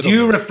 Although they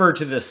do refer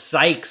to the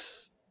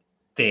Sykes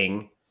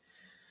thing,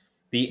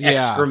 the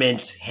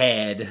excrement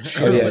head.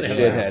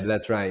 Shithead.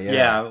 That's right.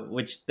 Yeah,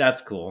 which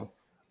that's cool.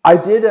 I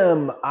did.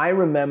 I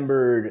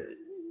remembered.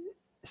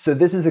 So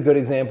this is a good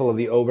example of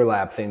the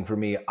overlap thing for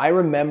me. I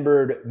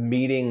remembered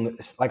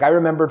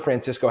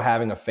Francisco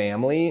having a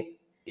family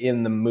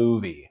in the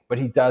movie, but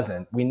he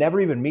doesn't. We never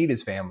even meet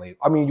his family.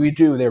 I mean, we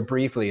do there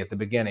briefly at the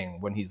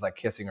beginning when he's like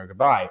kissing her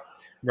goodbye.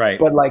 Right.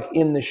 But like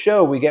in the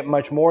show, we get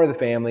much more of the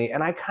family,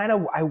 and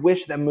I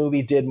wish that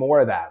movie did more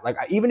of that. Like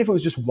even if it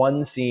was just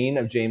one scene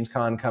of James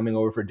Caan coming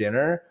over for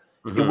dinner,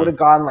 it would have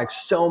gone like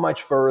so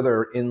much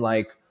further in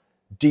like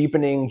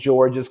deepening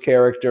George's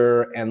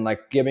character and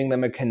like giving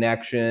them a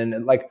connection.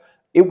 And like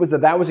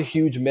that was a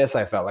huge miss.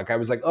 I felt like I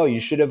was like, oh, you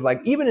should have like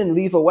even in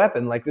Lethal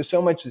Weapon, like there's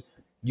so much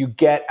you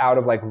get out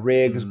of like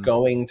Riggs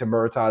going to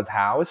Murtaugh's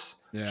house.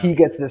 Yeah. He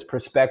gets this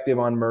perspective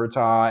on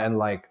Murtaugh and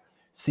like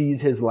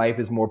sees his life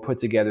as more put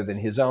together than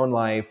his own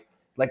life.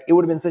 Like it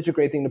would have been such a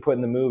great thing to put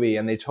in the movie,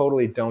 and they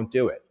totally don't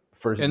do it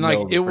for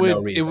no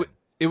reason.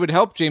 It would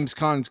help James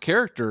Caan's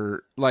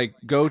character like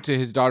go to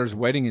his daughter's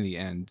wedding in the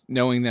end,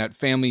 knowing that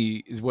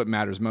family is what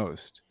matters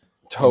most.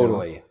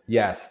 Totally. You know?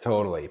 Yes,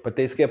 totally. But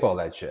they skip all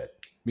that shit.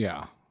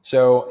 Yeah.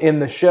 So in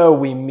the show,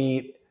 we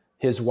meet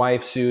his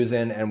wife,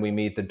 Susan, and we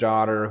meet the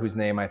daughter, whose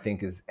name I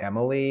think is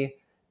Emily,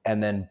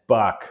 and then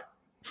Buck,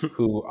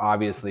 who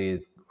obviously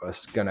is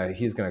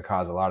he's gonna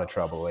cause a lot of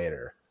trouble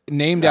later.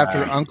 Named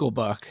after Uncle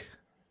Buck.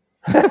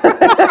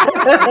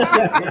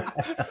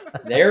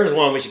 There's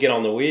one we should get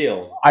on the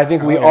wheel. I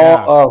think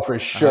for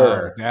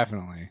sure.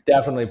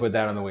 Definitely put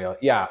that on the wheel.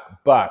 Yeah,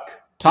 Buck.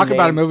 Talk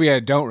about a movie I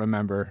don't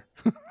remember.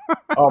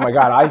 Oh my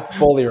God, I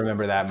fully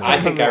remember that movie. I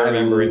think I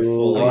remember it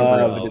fully.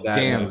 Loved that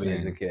Damn movie thing.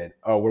 as a kid.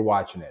 Oh, we're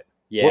watching it.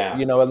 Yeah.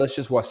 You know what? Let's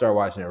just start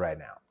watching it right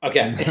now.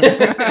 Okay.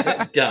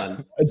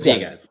 Done. See you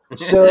guys.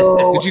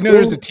 So did you know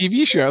there's a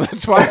TV show?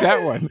 Let's watch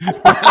that one.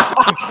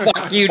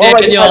 Fuck you,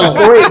 Nick and y'all.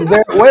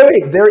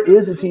 Wait. There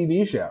is a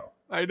TV show.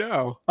 I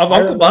know. Of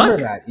Uncle Buck?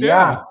 That.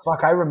 Yeah.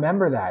 Fuck, I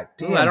remember that.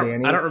 Damn,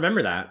 Danny. I don't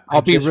remember that.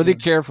 I'll be really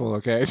careful,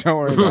 okay? Don't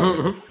worry about it.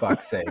 For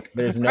fuck's sake.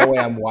 There's no way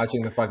I'm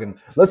watching the fucking...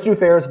 Let's do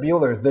Ferris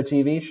Bueller, the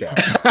TV show.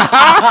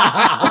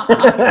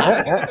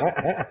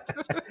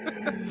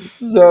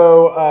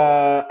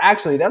 So,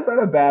 actually, that's not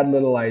a bad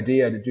little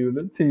idea to do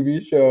the TV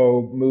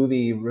show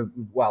movie.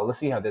 Well, let's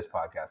see how this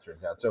podcast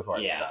turns out. So far,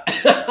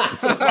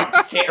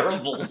 it's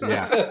terrible.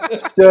 Yeah.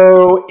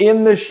 So,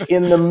 in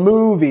the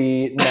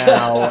movie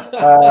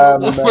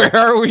now... where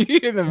are we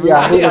in the movie?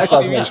 Yeah,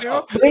 TV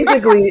show?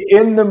 Basically,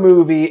 in the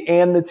movie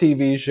and the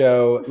TV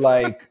show,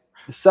 like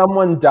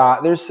someone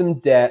died.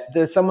 Someone's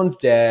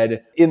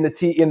dead. In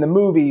the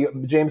movie,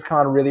 James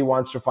Caan really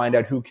wants to find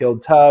out who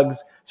killed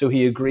Tugs, so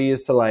he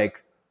agrees to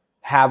like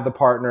have the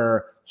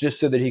partner just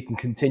so that he can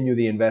continue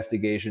the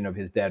investigation of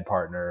his dead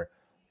partner.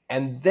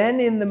 And then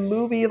in the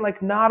movie,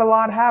 like not a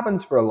lot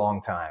happens for a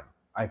long time.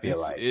 I feel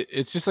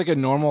it's just like a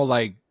normal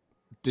like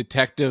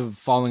detective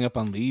following up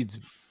on leads.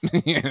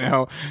 You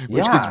know,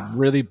 which gets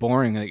really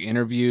boring, like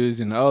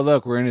interviews and, oh,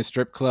 look, we're in a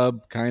strip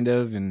club kind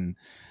of. And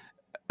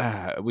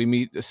we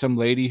meet some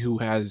lady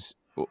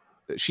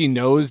she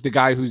knows the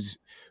guy who's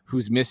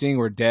missing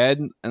or dead.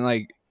 And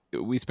like,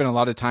 we spent a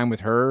lot of time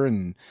with her,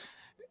 and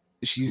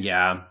she's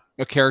a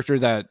character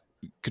that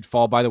could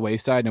fall by the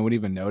wayside. No one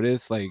even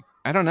notice. Like,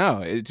 I don't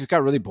know. It just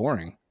got really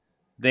boring.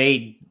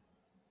 They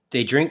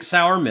drink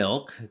sour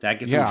milk. That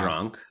gets them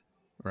drunk.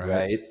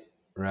 Right.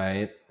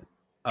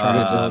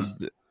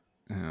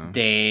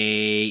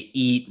 They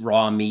eat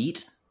raw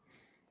meat.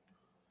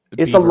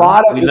 It's a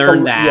lot of. We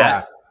learned that.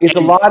 Yeah, it's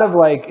a lot of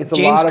like. It's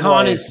James a lot of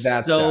Caan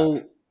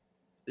like,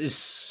 is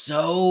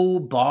so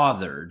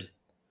bothered.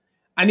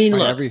 I mean,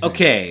 look, everything.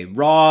 Okay,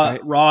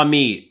 raw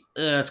meat.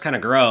 That's kind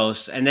of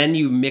gross. And then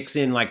you mix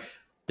in like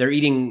they're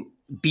eating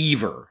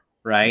beaver,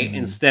 right? Mm-hmm.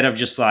 Instead of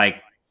just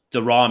like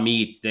the raw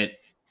meat that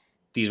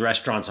these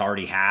restaurants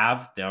already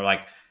have. They're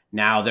like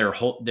now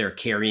they're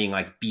carrying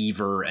like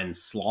beaver and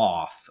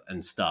sloth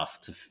and stuff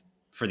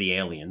for the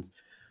aliens,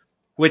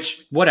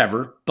 which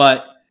whatever,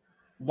 but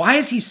why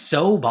is he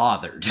so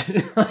bothered?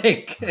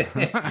 Like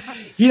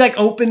he like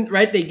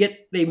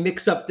they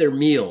mix up their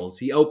meals.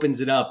 He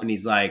opens it up and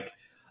he's like,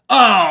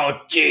 oh,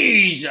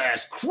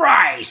 Jesus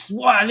Christ,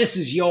 what, this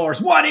is yours.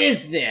 What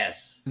is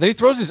this? Then he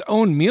throws his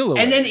own meal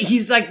away. And then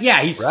he's like,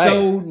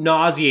 so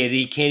nauseated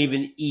he can't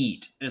even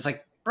eat. And it's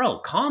like, bro,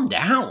 calm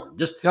down.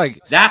 Just like,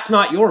 that's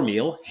not your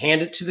meal.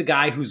 Hand it to the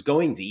guy who's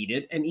going to eat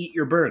it and eat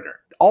your burger.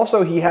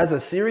 Also, he has a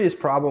serious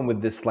problem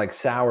with this like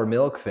sour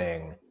milk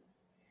thing,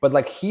 but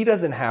like he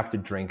doesn't have to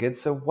drink it.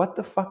 So what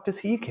the fuck does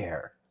he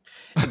care?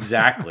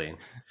 Exactly.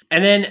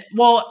 And then,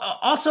 well,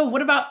 also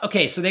what about,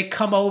 okay, so they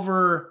come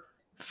over,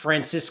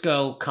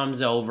 Francisco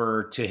comes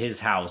over to his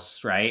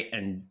house, right?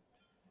 And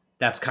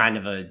that's kind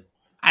of a,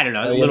 I don't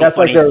know, a little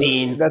funny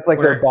scene. That's like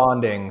their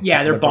bonding.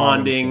 Yeah, they're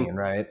bonding. Scene,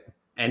 right?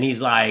 And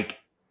he's like,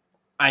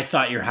 I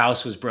thought your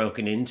house was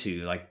broken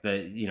into. Like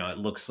it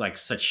looks like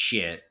such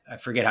shit. I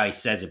forget how he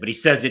says it, but he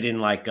says it in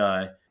like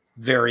a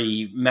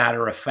very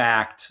matter of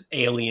fact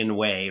alien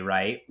way,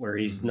 right? Where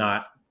he's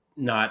not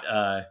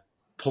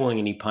pulling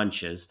any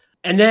punches.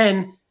 And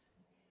then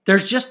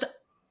there's just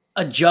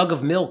a jug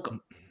of milk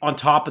on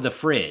top of the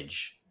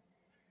fridge.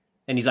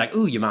 And he's like,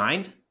 ooh, you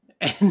mind?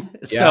 And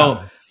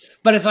so,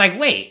 but it's like,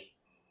 wait,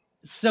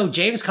 so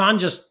James Caan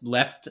just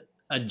left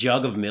a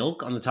jug of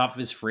milk on the top of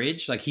his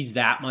fridge? Like he's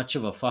that much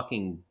of a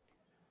fucking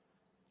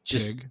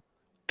just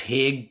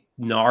pig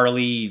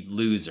gnarly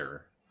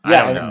loser.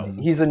 Yeah, I don't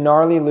know. he's a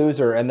gnarly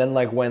loser. And then,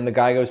 like, when the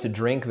guy goes to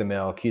drink the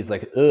milk, he's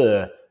like,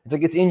 ugh. It's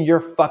like, it's in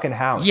your fucking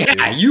house. Yeah,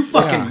 dude. you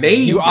fucking made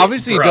You this,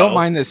 obviously bro. don't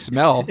mind the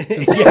smell. Since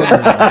it's sitting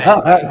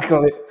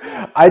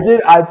there. I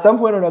did at some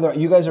point or another.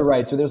 You guys are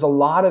right. So there's a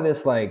lot of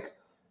this, like,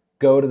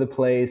 go to the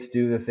place,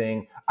 do the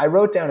thing. I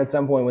wrote down at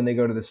some point when they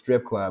go to the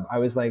strip club, I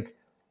was like,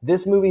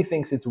 this movie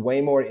thinks it's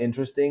way more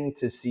interesting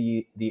to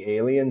see the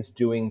aliens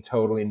doing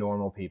totally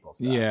normal people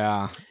stuff.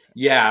 Yeah.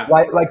 Yeah.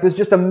 Like there's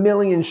just a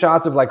million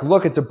shots of like,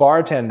 look, it's a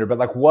bartender, but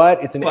like, what?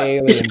 It's an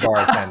alien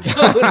bartender.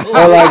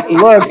 Or like,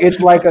 look,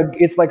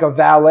 it's like a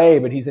valet,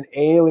 but he's an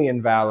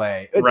alien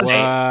valet.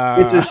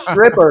 It's a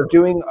stripper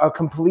doing a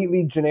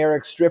completely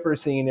generic stripper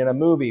scene in a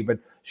movie, but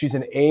she's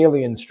an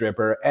alien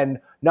stripper. And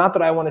not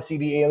that I want to see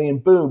the alien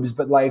boobs,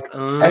 but like,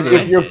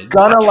 if you're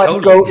gonna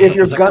go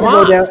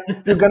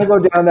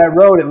down that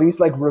road, at least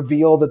like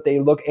reveal that they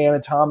look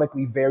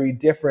anatomically very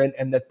different,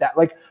 and that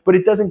like, but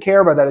it doesn't care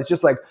about that. It's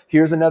just like,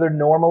 here's another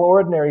normal,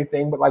 ordinary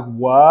thing, but like,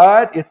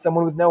 what? It's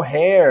someone with no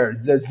hair.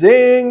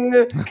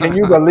 Zing! Can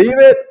you believe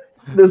it?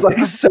 There's like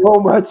so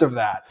much of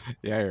that.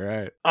 Yeah, you're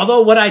right.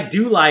 Although what I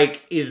do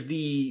like is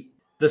the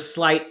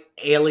slight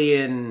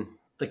alien,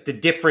 like the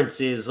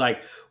difference is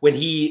like when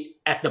he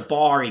at the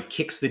bar he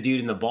kicks the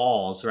dude in the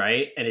balls,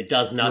 right, and it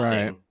does nothing.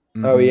 Right.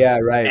 Mm-hmm. Oh yeah,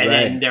 right. And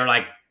then they're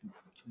like,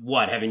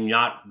 "What? Have you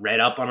not read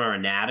up on our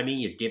anatomy,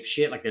 you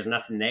dipshit? Like, there's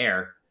nothing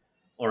there,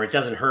 or it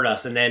doesn't hurt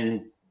us." And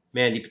then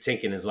Mandy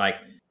Patinkin is like,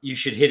 "You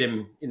should hit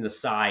him in the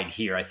side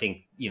here. I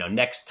think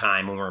next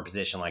time when we're in a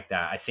position like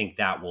that, I think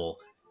that will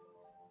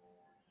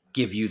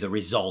give you the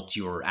result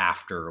you were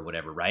after, or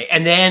whatever, right?"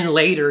 And then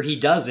later he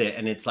does it,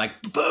 and it's like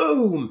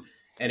boom.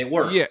 And it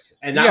works. Yeah.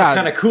 And that was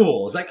kind of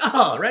cool. It's like,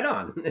 oh, right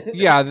on.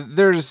 Yeah,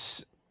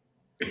 there's...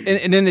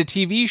 And in the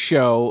TV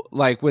show,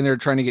 like when they're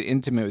trying to get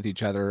intimate with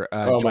each other,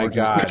 George my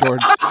God. George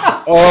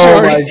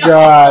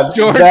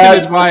and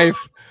his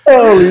wife.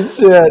 Holy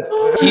shit.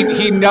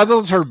 He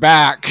nuzzles her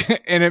back,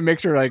 and it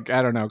makes her like,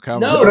 I don't know,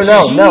 come. No, she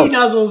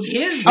nuzzles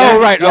his back.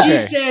 Oh, right, okay.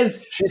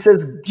 She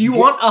says, do you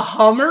want a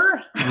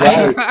Hummer?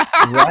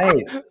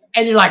 Right.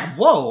 And you're like,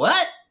 whoa,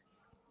 what?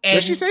 And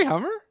does she say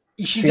Hummer?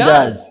 She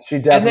does. She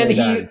definitely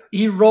does. And then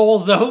he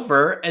rolls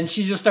over, and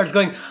she just starts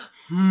going,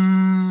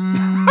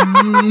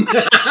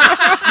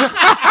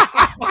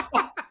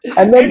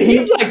 And then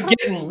he's like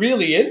getting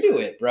really into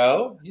it,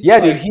 bro.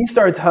 Dude, he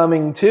starts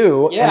humming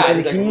too. Yeah,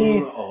 and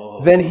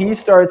then he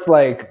starts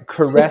like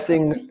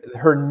caressing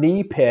her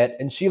knee pit,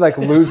 and she like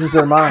loses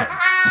her mind.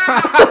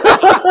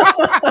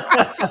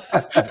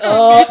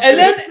 And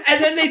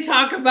then they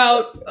talk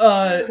about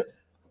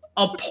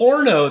a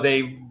porno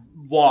they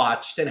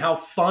watched and how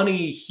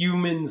funny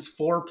humans'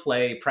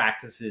 foreplay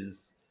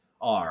practices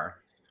are.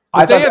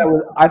 I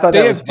thought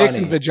they have dicks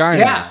and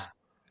vaginas.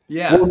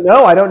 Yeah. Well,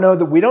 no, I don't know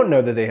that. We don't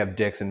know that they have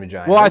dicks and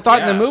vaginas. Well, I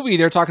thought in the movie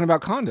they're talking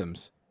about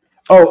condoms.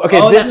 Oh, okay.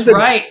 That's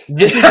right.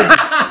 This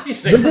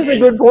is a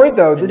good point,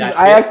 though.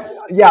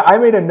 I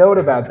made a note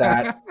about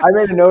that.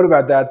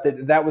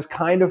 That was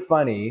kind of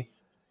funny,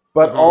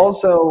 but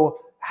also,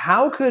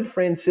 how could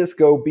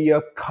Francisco be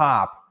a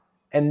cop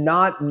and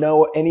not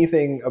know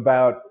anything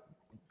about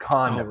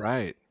condoms?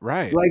 Oh,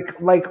 right.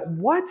 Like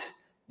what?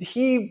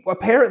 He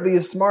apparently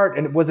is smart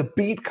and was a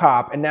beat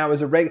cop and now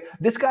is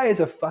this guy is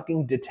a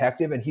fucking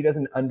detective and he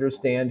doesn't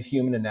understand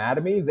human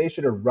anatomy. They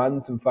should have run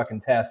some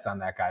fucking tests on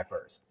that guy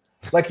first.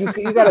 Like you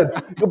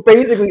gotta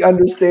basically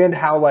understand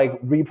how like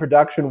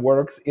reproduction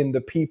works in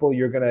the people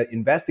you're gonna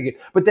investigate.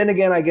 But then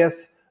again, I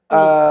guess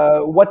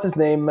what's his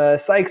name?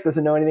 Sykes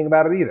doesn't know anything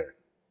about it either.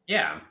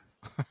 Yeah.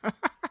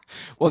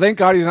 Well, thank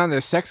God he's on the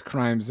sex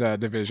crimes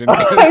division.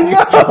 I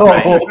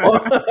know.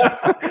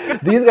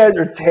 These guys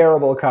are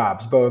terrible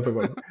cops, both of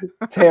them.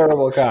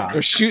 Terrible cops.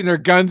 They're shooting their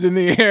guns in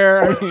the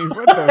air. I mean,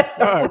 what the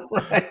fuck?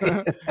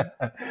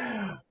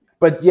 Right.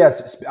 But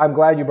yes, I'm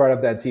glad you brought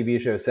up that TV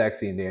show sex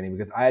scene, Danny,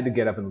 because I had to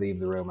get up and leave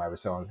the room. I was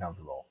so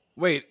uncomfortable.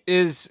 Wait,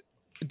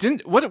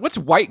 what's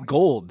white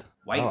gold?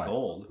 White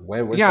gold.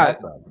 Where's that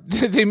from?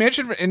 They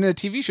mentioned in the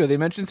TV show, they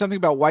mentioned something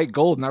about white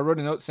gold, and I wrote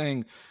a note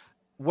saying,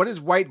 what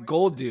does white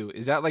gold do?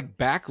 Is that like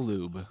back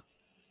lube?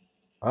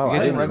 Oh,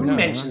 who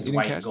mentions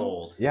white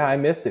gold? Yeah, I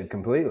missed it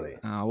completely.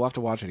 We'll have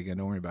to watch it again.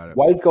 Don't worry about it.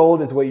 White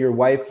gold is what your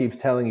wife keeps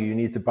telling you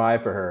need to buy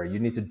for her. You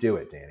need to do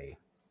it, Danny.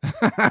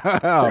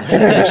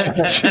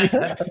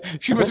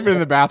 She must have been in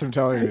the bathroom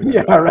telling me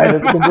that. Yeah, right.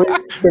 It's a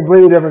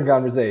completely different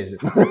conversation.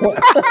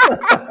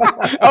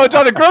 Oh, it's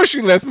on the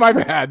grocery list. My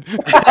bad.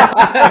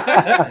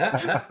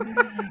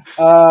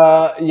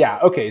 Yeah.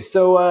 Okay.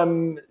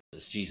 So,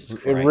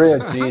 Jesus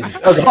Christ.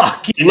 Jesus.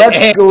 Okay.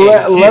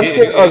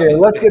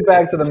 Let's get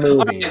back to the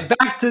movie. Okay,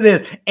 back to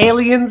this.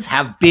 Aliens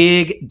have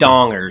big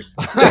dongers.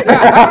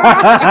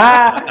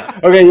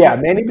 Okay, yeah.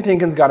 Mandy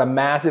Patinkin's got a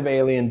massive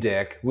alien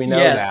dick. We know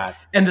that.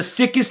 And the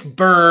sickest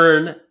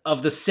burn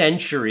of the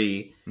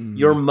century,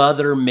 your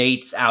mother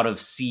mates out of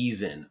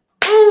season.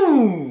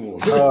 Ooh.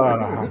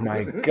 Oh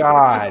my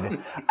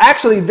God.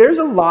 Actually, there's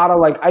a lot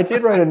of I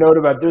did write a note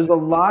about, there's a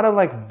lot of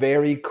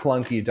very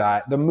clunky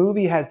diet. The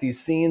movie has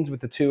these scenes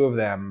with the two of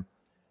them,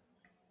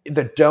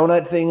 the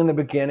donut thing in the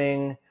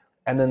beginning,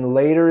 And then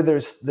later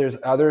there's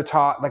other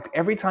talk. Like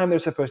every time they're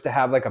supposed to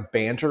have like a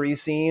bantery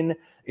scene,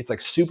 it's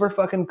like super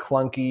fucking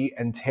clunky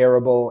and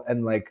terrible.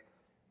 And like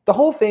the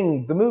whole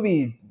thing, the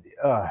movie,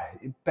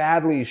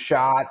 badly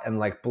shot and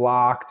like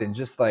blocked and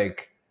just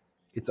like,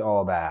 it's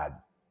all bad.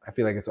 I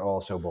feel like it's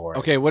all so boring.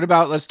 Okay,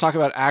 let's talk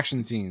about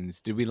action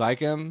scenes. Did we like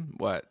him?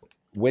 What?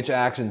 Which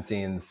action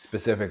scenes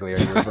specifically are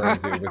you referring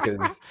to?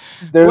 Because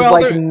there's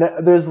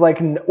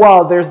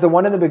the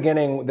one in the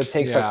beginning that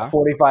takes like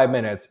 45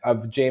 minutes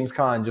of James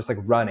Caan just like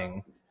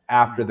running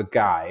after the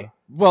guy.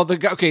 Well, the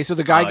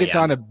guy gets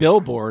on a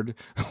billboard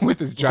with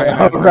his giant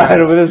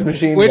with his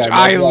machine which gun.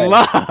 I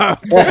loved.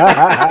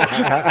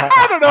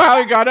 I don't know how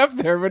he got up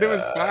there, but it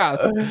was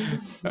fast.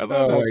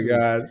 Oh my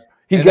god.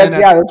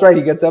 That's right.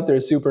 He gets up there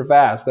super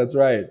fast. That's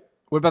right.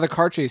 What about the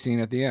car chase scene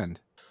at the end?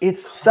 It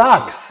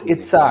sucks.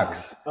 It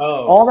sucks.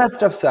 Oh, all that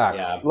stuff sucks.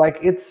 Yeah. Like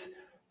it's.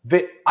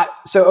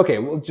 Okay,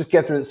 we'll just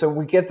get through. So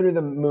we get through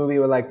the movie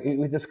where like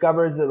we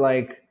discovers that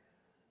like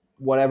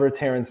whatever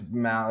Terrence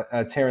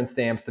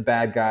Stamps, the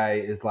bad guy,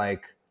 is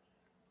like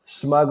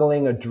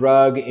smuggling a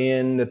drug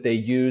in that they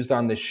used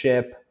on the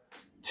ship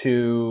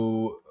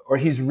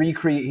he's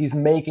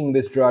making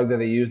this drug that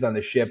they used on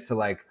the ship to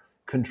like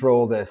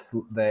control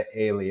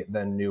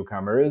the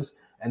newcomers.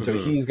 And so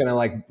he's going to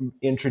like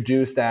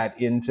introduce that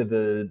into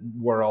the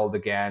world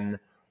again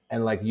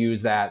and like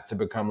use that to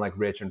become like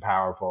rich and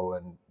powerful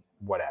and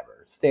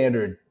whatever.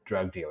 Standard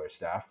drug dealer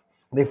stuff.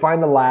 They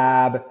find the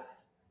lab,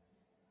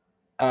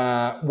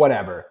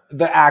 whatever.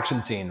 The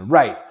action scene,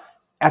 right.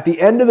 At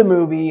the end of the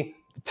movie,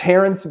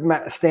 Terrence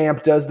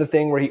Stamp does the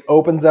thing where he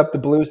opens up the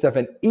blue stuff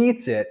and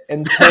eats it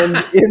and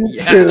turns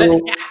into...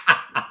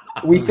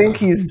 We think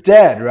he's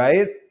dead,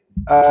 right?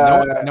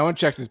 No one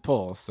checks his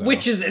pulse. So.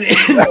 Which is an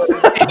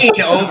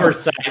insane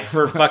oversight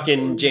for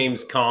fucking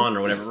James Caan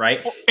or whatever, right?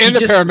 And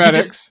the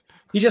paramedics.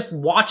 He just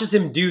watches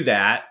him do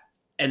that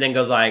and then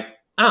goes like,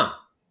 oh,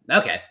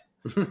 okay.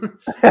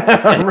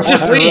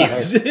 Just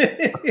leaves.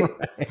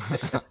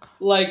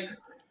 Like,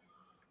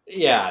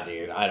 yeah,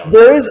 dude, I don't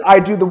know.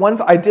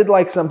 I did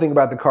like something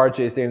about the car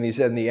chase thing that you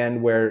said in the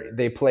end where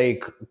they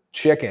play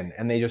chicken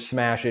and they just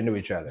smash into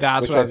each other.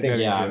 That's what I was getting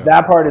to.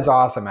 That part is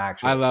awesome,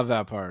 actually. I love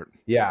that part.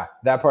 Yeah,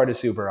 that part is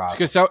super awesome.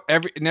 Because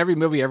in every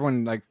movie,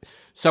 everyone like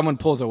someone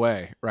pulls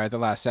away right at the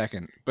last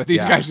second, but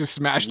these guys just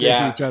smashed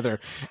into each other.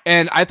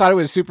 And I thought it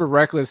was super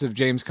reckless of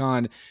James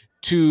Caan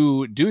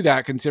to do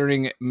that,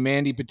 considering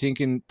Mandy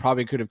Patinkin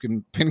probably could have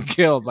been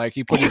killed. Like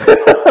he put his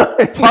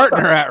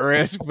partner at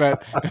risk,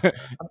 but.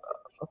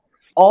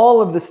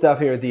 All of the stuff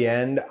here at the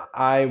end,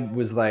 I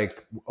was like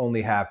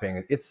only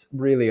happy. It's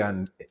really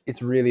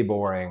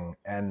boring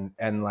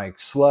and like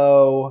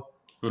slow.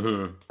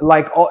 Mm-hmm.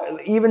 Like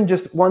even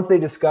just once they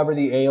discover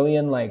the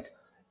alien, like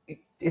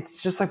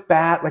it's just like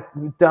bad, like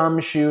dumb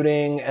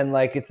shooting and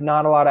like it's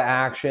not a lot of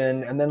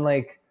action. And then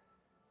like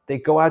they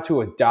go out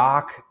to a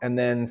dock and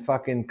then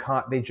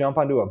they jump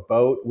onto a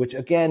boat, which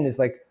again is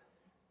like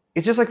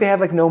it's just like they had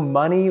like no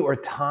money or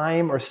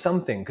time or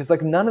something because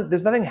like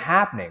there's nothing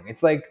happening.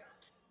 It's like.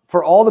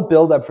 For all the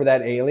buildup for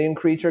that alien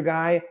creature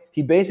guy,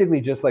 he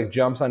basically just like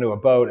jumps onto a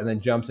boat and then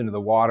jumps into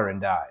the water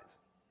and dies.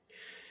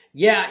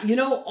 Yeah,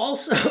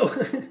 also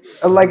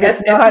like at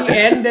the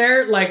end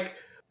there, like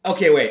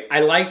okay, wait. I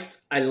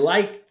liked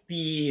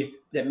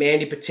that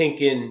Mandy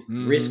Patinkin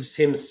risks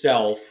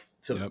himself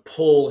to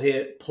pull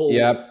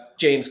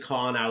James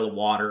Caan out of the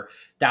water.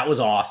 That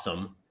was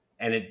awesome,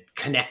 and it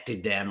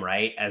connected them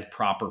right as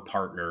proper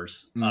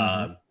partners,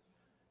 and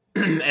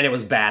it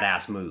was a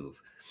badass move.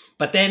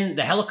 But then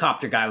the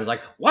helicopter guy was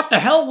like, what the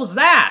hell was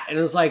that? And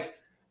it was like,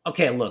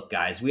 okay, look,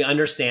 guys, we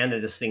understand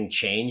that this thing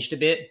changed a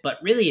bit, but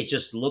really it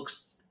just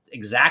looks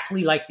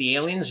exactly like the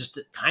aliens, just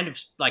kind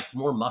of like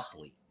more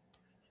muscly.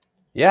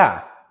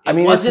 Yeah. It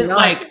wasn't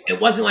like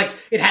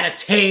it had a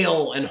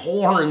tail and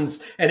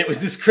horns and it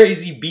was this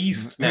crazy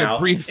beast now.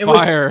 Breathe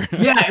fire.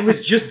 It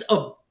was just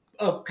a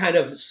kind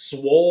of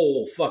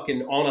swole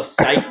fucking on a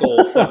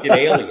cycle fucking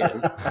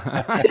alien.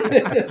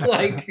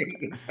 Like...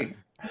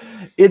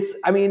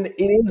 It's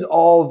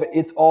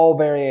all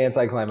very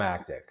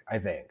anticlimactic, I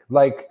think.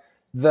 Like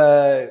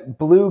the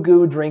blue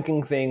goo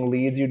drinking thing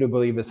leads you to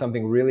believe that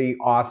something really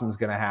awesome is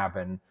going to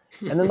happen.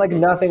 And then like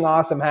nothing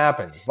awesome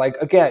happens. Like,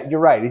 again, you're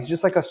right. He's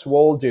just like a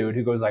swole dude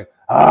who goes like,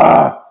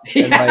 ah,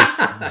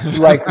 and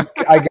like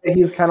I guess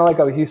he's kind of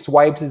like he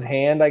swipes his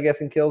hand, I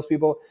guess, and kills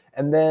people.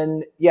 And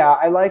then, yeah,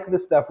 I like the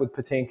stuff with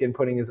Patinkin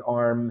putting his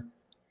arm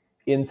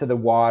into the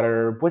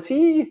water.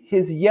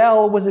 His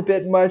yell was a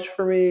bit much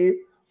for me.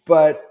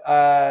 But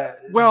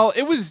well,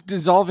 it was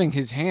dissolving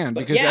his hand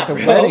because at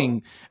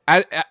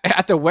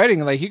the wedding,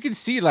 like you could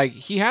see, like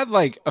he had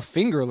like a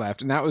finger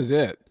left, and that was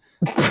it.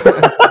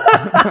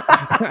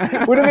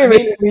 What do they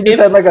mean? He just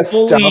had like a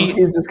stump.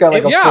 He's just got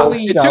like a full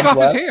it took off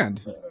his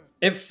hand.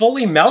 It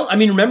fully melted. I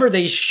mean, remember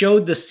they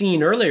showed the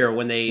scene earlier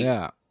when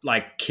they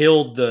like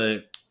killed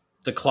the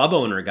club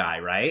owner guy,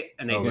 right?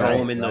 And they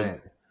throw him in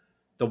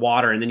the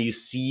water, and then you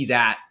see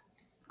that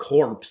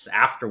corpse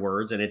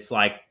afterwards, and it's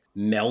like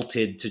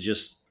melted to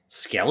just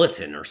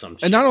skeleton or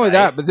something. And not only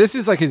that, but this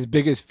is like his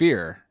biggest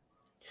fear.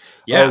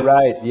 Yeah. Oh,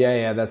 right.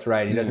 Yeah, that's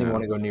right. He doesn't even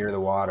want to go near the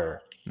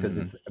water because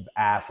it's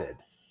acid.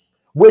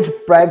 Which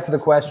begs the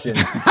question,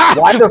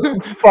 why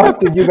the fuck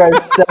did you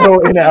guys settle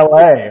in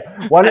LA?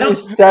 Why didn't you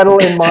settle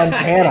in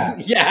Montana?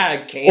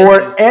 Yeah,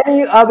 Kansas. Or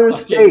any other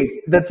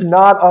state that's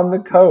not on the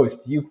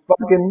coast? You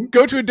fucking...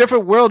 Go to a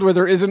different world where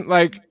there isn't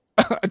like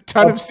a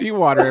ton of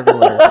seawater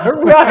everywhere.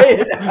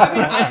 Right. I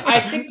mean, I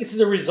think this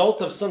is a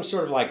result of some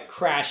sort of like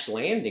crash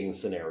landing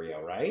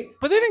scenario, right?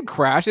 But they didn't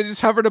crash. They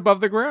just hovered above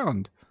the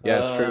ground. Yeah,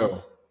 it's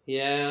true.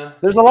 Yeah.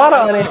 There's a lot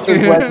of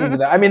unanswered questions to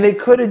that. I mean, they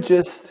could have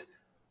just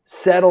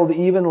settled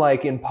even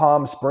like in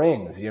Palm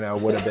Springs,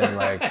 would have been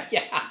like,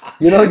 Yeah.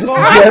 just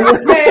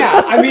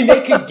yeah. I mean,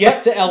 they could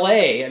get to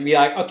LA and be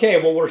like,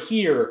 okay, well, we're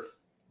here,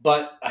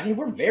 but I mean,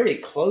 we're very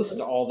close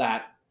to all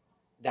that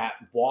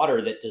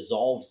water that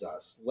dissolves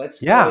us.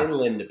 Let's go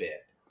inland a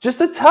bit. Just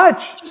a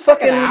touch. Just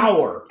like an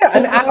hour. Yeah,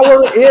 an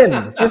hour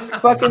in. Just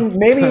fucking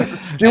maybe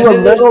do a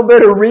little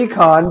bit of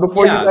recon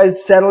before you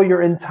guys settle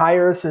your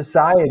entire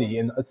society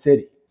in a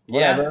city.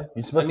 Whatever. Yeah.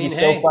 You're supposed to be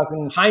so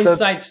fucking...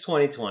 Hindsight's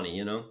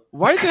 20/20,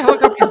 Why is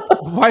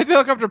the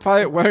helicopter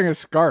pilot wearing a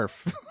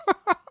scarf?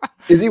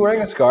 Is he wearing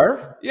a scarf?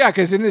 Yeah,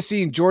 because in the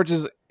scene, George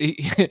is...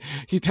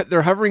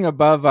 they're hovering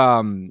above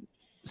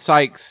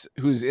Sykes,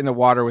 who's in the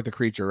water with the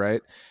creature,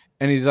 right?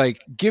 And he's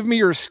like, give me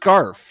your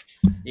scarf.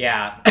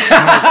 Yeah.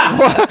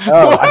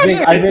 I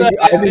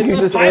think you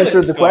just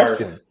answered the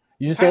question.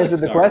 You just answered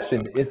the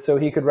question. It's so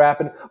he could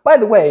wrap it. By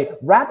the way,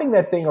 wrapping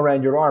that thing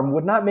around your arm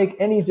would not make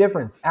any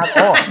difference at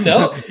all.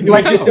 No, it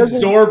would just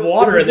absorb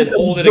water and then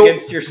hold it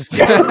against your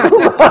skin.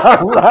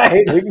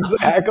 Right,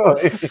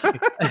 exactly.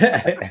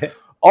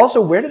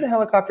 Also, where did the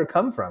helicopter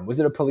come from?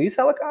 Was it a police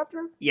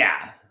helicopter?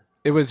 Yeah.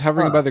 It was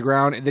hovering above the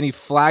ground, and then he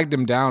flagged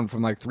him down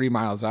from like 3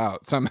 miles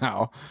out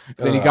somehow.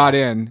 And then he got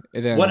in.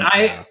 And then,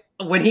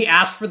 when he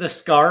asked for the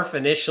scarf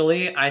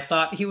initially, I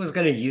thought he was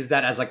going to use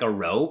that as like a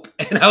rope,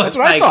 and I was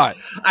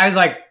I was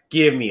like,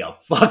 give me a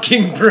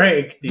fucking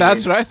break, dude.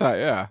 That's what I thought.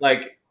 Yeah.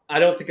 Like, I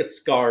don't think a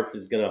scarf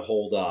is going to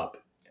hold up.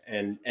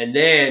 And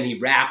then he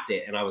wrapped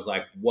it, and I was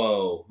like,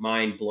 whoa,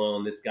 mind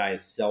blown. This guy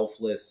is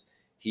selfless.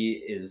 He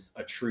is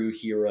a true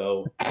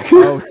hero.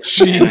 Oh,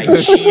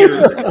 Jesus.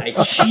 I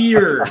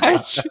cheered.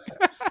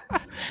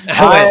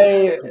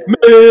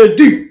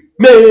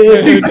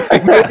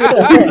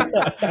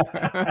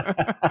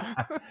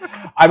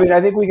 I mean, I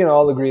think we can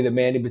all agree that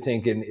Mandy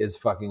Patinkin is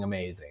fucking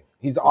amazing.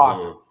 He's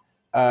awesome.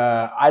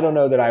 I don't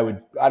know that I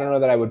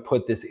would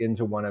put this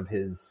into one of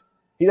his...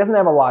 He doesn't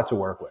have a lot to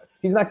work with.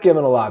 He's not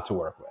given a lot to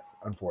work with,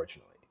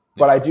 unfortunately.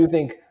 But I do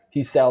think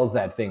he sells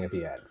that thing at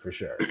the end, for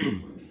sure.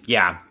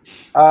 Yeah.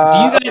 Do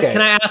you guys...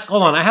 Can I ask...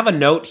 Hold on. I have a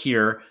note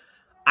here.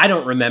 I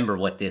don't remember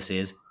what this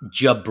is.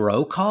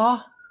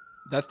 Jabrokaw?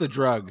 That's the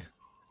drug.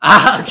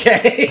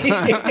 Okay.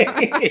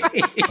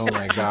 Oh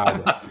my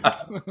God.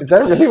 Is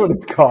that really what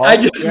it's called? I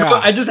just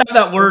have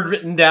that word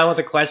written down with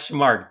a question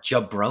mark.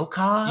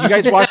 Jabrokaw? You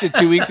guys watched it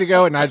 2 weeks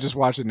ago, and I just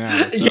watched it now.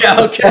 So.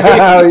 Yeah, okay.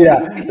 Oh,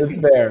 yeah. That's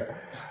fair.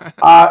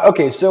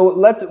 Okay,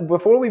 so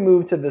before we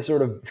move to the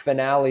sort of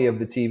finale of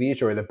the TV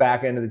show, or the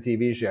back end of the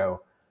TV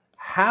show,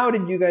 how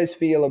did you guys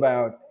feel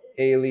about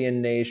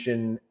Alien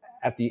Nation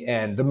at the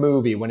end, the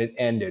movie, when it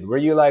ended? Were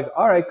you like,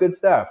 all right, good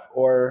stuff?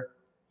 Or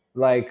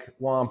like,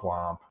 womp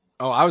womp?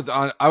 Oh, I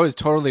was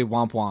totally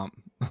womp womp.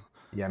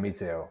 Yeah, me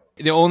too.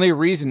 The only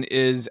reason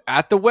is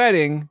at the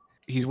wedding,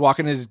 he's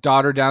walking his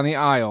daughter down the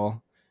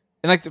aisle.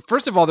 And like,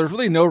 first of all, there's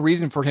really no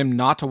reason for him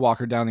not to walk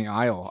her down the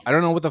aisle. I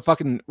don't know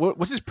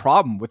what's his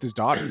problem with his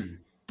daughter,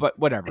 but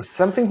whatever. It's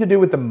something to do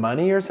with the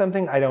money or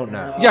something. I don't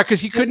know. Yeah,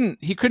 because he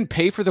couldn't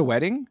pay for the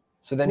wedding.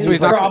 So then his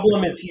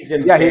problem is he's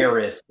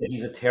embarrassed that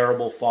he's a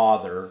terrible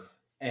father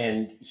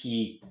and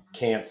he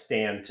can't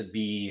stand to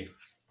be.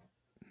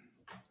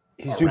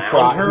 He's too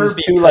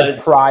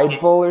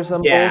prideful or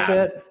some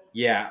bullshit.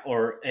 Yeah,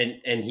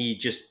 and he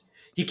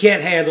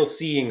can't handle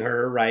seeing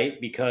her,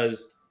 right?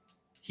 Because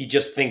he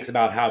just thinks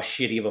about how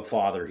shitty of a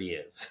father he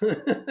is.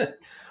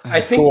 I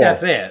think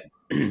that's it.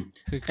 And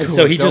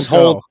so he just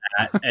holds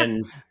that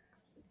and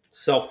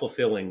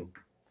self-fulfilling.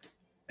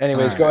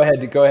 Anyways, go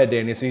ahead,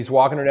 Danny. So he's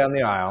walking her down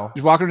the aisle.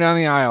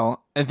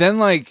 And then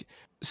like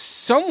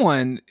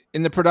someone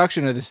in the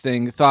production of this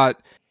thing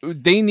thought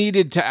they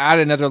needed to add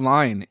another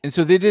line. And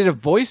so they did a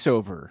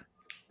voiceover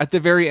at the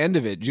very end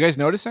of it. Did you guys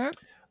notice that?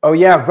 Oh,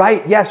 yeah,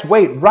 right. Yes,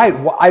 wait, right.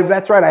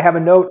 That's right. I have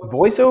a note.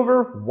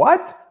 Voiceover?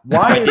 What?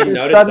 Why is there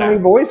suddenly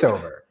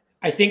voiceover?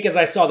 I think as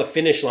I saw the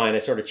finish line, I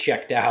sort of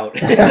checked out.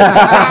 It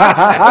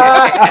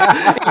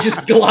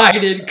just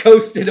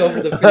coasted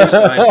over the finish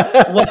line.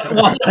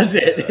 What was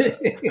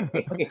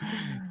it?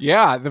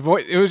 Yeah,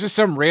 it was just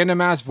some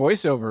random ass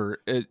voiceover.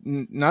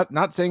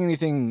 Not saying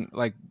anything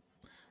like,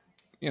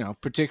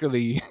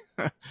 particularly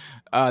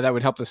that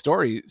would help the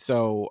story.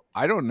 So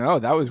I don't know.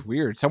 That was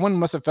weird. Someone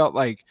must have felt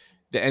like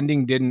the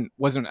ending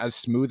wasn't as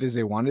smooth as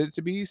they wanted it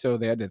to be, so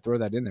they had to throw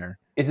that in there.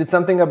 Is it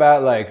something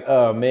about like,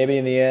 oh, maybe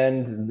in the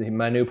end,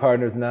 my new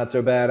partner's not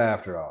so bad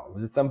after all?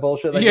 Was it some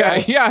bullshit like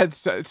that? Yeah,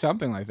 it's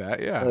something like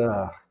that, yeah.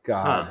 Oh,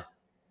 God.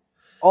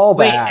 all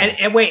Wait, bad.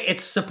 and wait,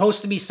 it's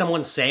supposed to be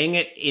someone saying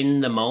it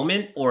in the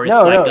moment, or it's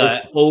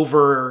it's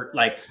over,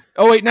 like,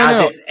 Oh wait, no, as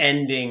no. it's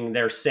ending,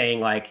 they're saying,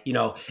 like,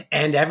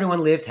 and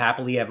everyone lived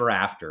happily ever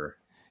after.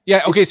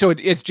 Yeah, okay, so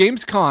it's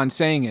James Caan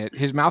saying it.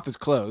 His mouth is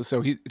closed,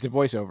 so it's a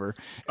voiceover.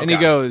 And he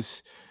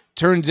goes,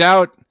 turns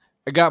out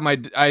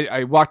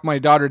I walked my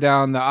daughter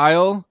down the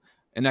aisle,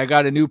 and I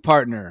got a new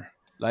partner.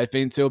 Life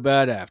ain't so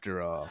bad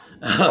after all.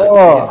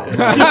 Oh,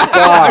 There's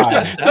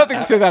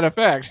nothing to that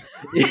effect.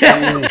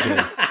 Yeah.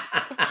 Jesus.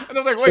 And I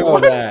was like, wait, So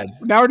what? bad.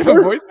 Now we're doing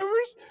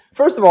voiceovers?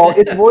 First of all,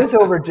 it's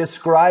voiceover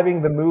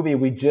describing the movie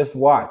we just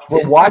watched.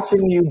 We're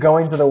watching you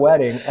going to the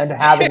wedding and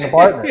having a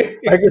partner.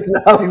 Like, it's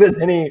not like there's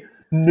any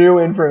new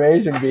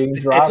information being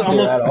dropped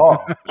here at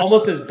all.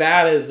 Almost as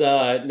bad as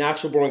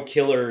Natural Born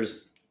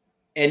Killers.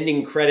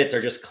 Ending credits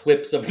are just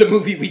clips of the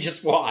movie we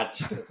just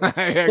watched.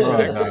 Exactly.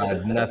 Oh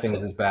God,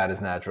 nothing's as bad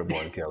as Natural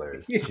Born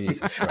Killers.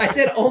 Jesus Christ. I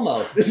said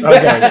almost.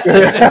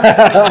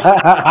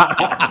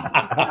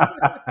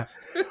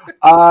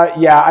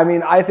 Yeah, I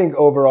mean, I think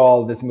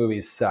overall this movie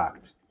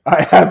sucked.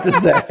 I have to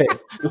say,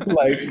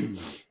 like,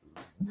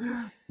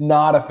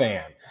 not a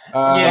fan.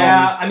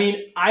 Yeah, I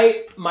mean,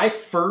 my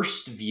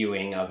first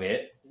viewing of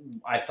it,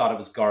 I thought it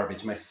was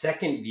garbage. My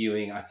second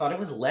viewing, I thought it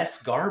was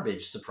less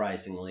garbage,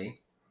 surprisingly.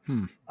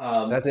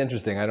 That's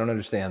interesting. I don't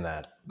understand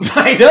that.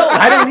 I know,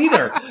 I don't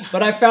either.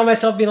 But I found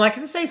myself being like,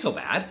 this ain't so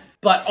bad.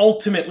 But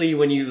ultimately,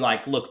 when you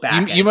like look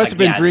back, You must have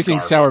been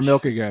drinking sour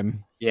milk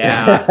again.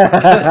 Yeah,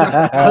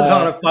 I was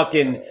on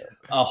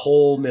a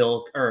whole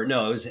milk, or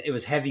no, it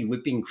was heavy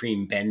whipping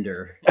cream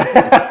bender. That's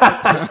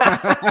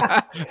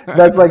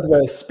like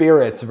the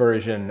spirits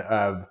version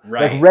of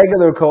like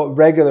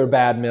regular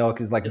bad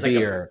milk is like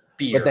beer,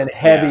 but then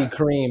heavy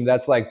cream,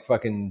 that's like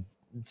fucking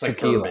it's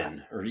tequila.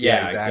 Like bourbon.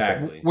 Yeah,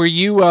 exactly. Were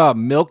you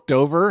milked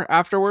over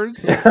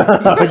afterwards?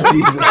 Oh,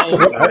 Jesus.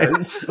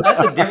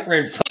 That's a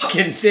different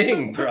fucking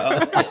thing, bro.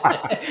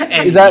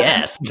 And is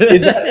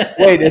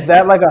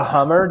that like a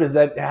Hummer? Does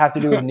that have to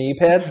do with knee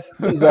pits?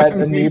 Is that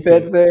a knee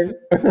pit thing?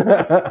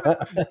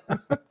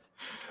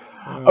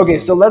 Okay,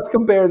 so let's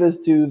compare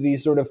this to the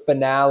sort of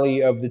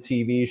finale of the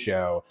TV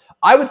show.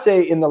 I would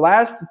say in the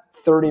last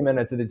 30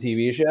 minutes of the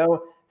TV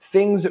show,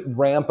 things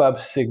ramp up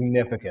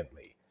significantly.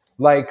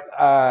 Like,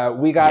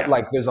 we got,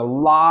 like, there's a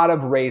lot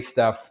of race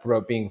stuff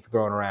being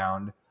thrown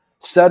around.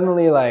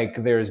 Suddenly, like,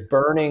 there's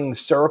burning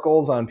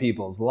circles on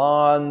people's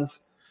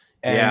lawns.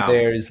 And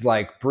there's,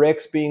 like,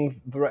 bricks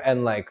being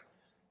and, like,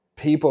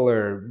 people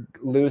are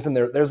losing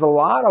there's a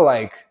lot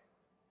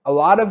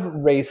of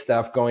race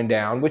stuff going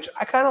down, which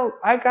I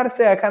gotta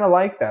say, I kind of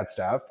like that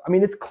stuff. I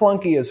mean, it's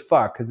clunky as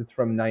fuck because it's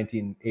from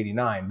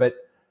 1989, but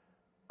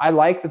I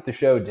like that the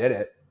show did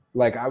it.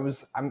 Like,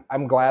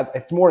 I'm glad.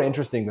 It's more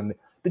interesting than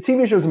the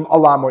TV show is a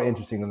lot more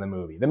interesting than the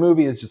movie. The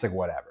movie is just like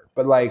whatever.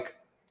 But like,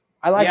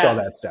 I liked all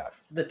that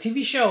stuff. The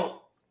TV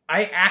show,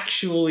 I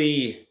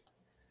actually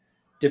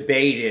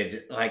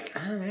debated like,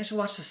 I should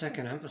watch the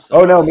second episode.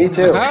 Oh no, me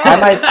too.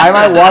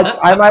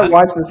 I might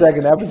watch the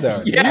second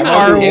episode. You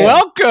are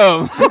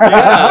welcome.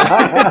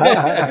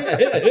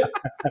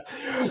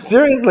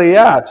 Seriously,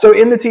 yeah. So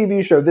in the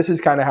TV show, this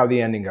is kind of how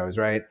the ending goes,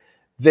 right?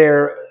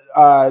 There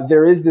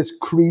is this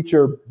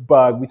creature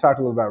bug. We talked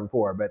a little about it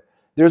before, but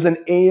there's an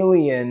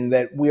alien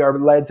that we are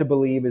led to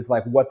believe is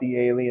like what the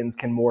aliens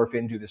can morph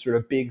into, this sort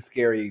of big,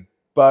 scary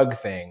bug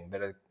thing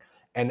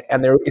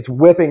it's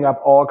whipping up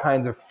all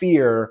kinds of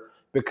fear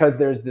because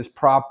there's this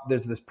prop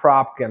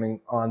getting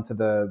onto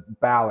the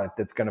ballot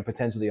that's going to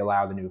potentially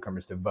allow the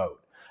newcomers to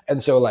vote.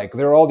 And so like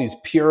there are all these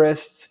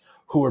purists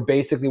who are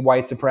basically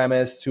white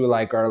supremacists who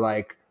like are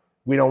like,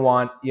 we don't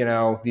want,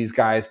 these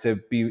guys to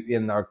be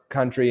in our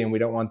country and we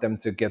don't want them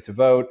to get to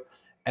vote.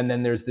 And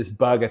then there's this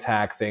bug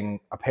attack thing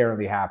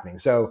apparently happening.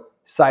 So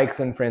Sykes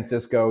and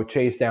Francisco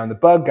chase down the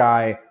bug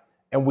guy,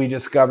 and we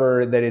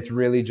discover that it's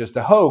really just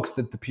a hoax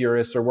that the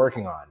purists are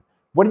working on.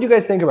 What did you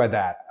guys think about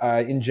that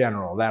in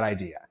general, that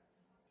idea?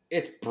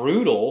 It's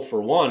brutal,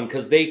 for one,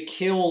 because they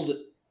killed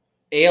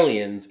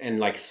aliens and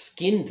like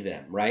skinned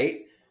them,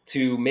 right?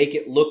 To make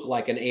it look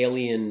like an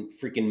alien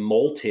freaking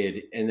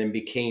molted and then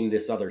became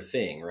this other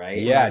thing, right?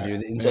 Yeah,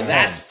 dude. Intense. So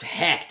that's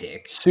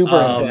hectic. Super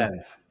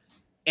intense.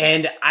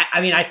 And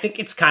I mean, I think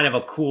it's kind of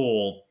a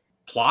cool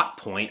plot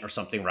point or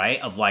something,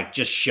 right? Of like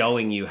just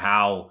showing you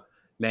how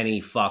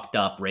many fucked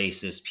up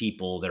racist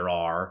people there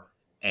are,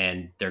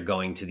 and they're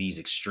going to these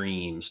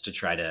extremes to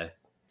try to,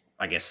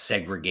 I guess,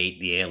 segregate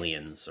the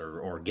aliens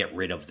or get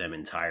rid of them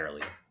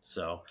entirely.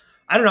 So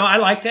I don't know. I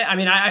liked it. I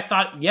mean, I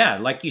thought, yeah,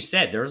 like you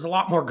said, there was a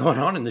lot more going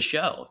on in the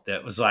show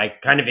that was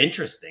like kind of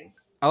interesting.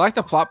 I like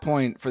the plot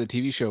point for the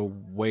TV show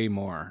way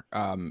more.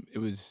 It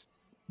was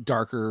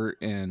darker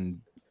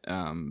and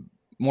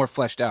more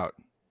fleshed out.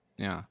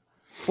 Yeah.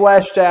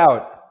 Fleshed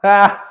out.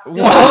 I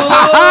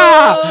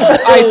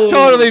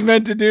totally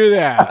meant to do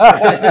that.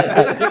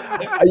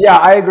 Yeah,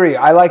 I agree.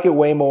 I like it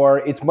way more.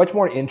 It's much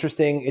more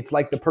interesting. It's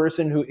like the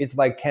person it's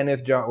like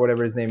Kenneth John,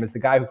 whatever his name is, the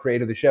guy who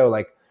created the show,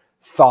 like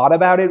thought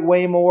about it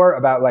way more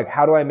about like,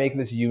 how do I make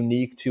this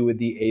unique to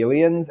the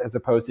aliens as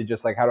opposed to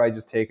just like, how do I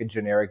just take a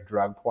generic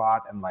drug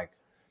plot and like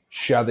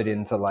shove it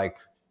into like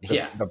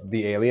Yeah.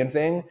 the alien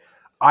thing.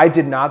 I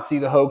did not see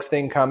the hoax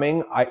thing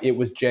coming. It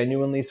was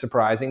genuinely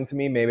surprising to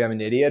me. Maybe I'm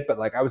an idiot, but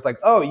like I was like,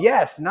 oh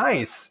yes,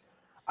 nice.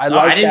 I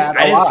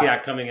didn't see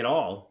that coming at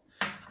all.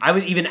 I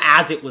was even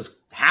as it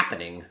was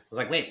happening. I was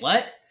like, wait,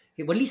 what?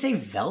 What did he say?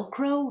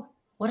 Velcro?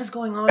 What is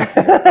going on here?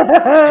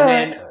 And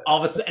then all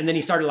of a sudden, and then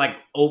he started like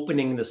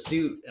opening the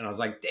suit, and I was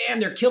like, damn,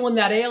 they're killing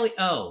that alien.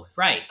 Oh,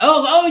 right.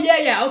 Oh,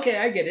 yeah. Okay,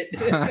 I get it.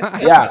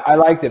 Yeah, I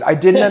liked it. I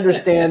didn't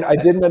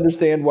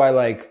understand why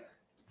like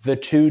the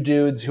two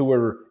dudes who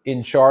were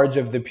in charge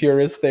of the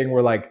purist thing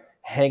were like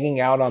hanging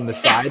out on the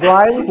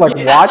sidelines, like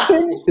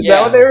watching. Is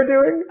that what they were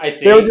doing? I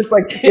think they were just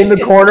like in the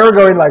corner,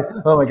 going like,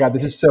 "Oh my god,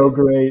 this is so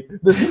great!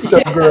 This is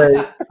so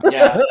great!"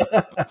 Yeah.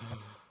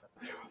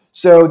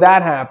 So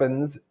that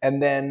happens,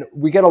 and then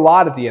we get a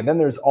lot at the end. Then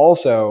there's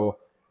also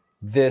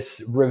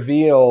this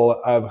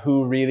reveal of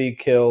who really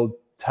killed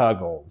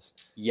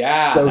Tuggles.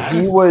 Yeah. So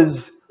he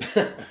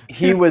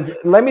was.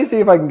 Let me see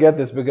if I can get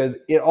this, because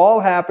it all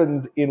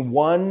happens in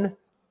one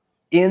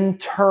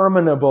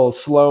interminable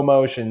slow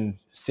motion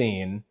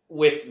scene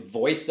with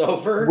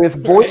voiceover.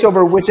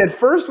 Which at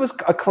first was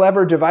a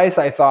clever device,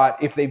 I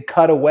thought, if they'd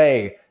cut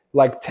away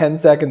like 10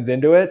 seconds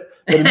into it.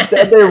 But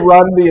instead they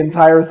run the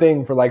entire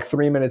thing for like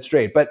 3 minutes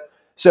straight. But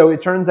so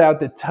it turns out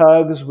that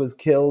Tugs was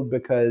killed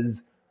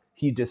because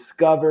he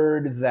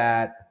discovered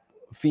that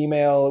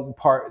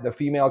the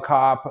female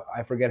cop,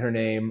 I forget her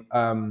name,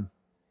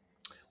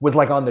 was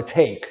like on the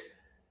take.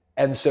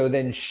 And so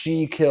then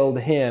she killed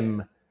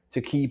him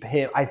to keep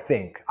him, I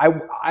think.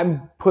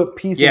 I'm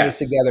piecing this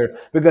together,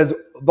 because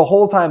the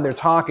whole time they're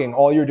talking,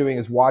 all you're doing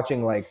is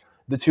watching like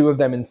the two of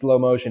them in slow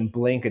motion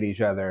blink at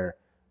each other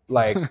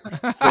like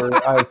for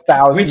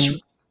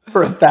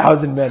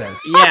 1,000 minutes.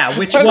 Yeah,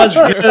 which was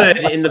good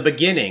in the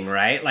beginning,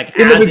 right? Like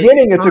in as the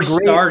beginning, it first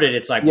started,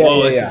 it's like,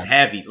 this is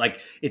heavy.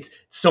 Like it's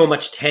so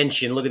much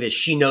tension. Look at this.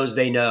 She knows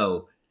they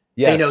know.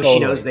 Yes, they know totally. she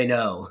knows they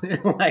know.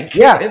 Like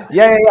yeah. And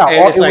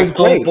it's it like, was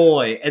great. oh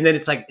boy. And then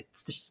it's like,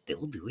 it's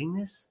still doing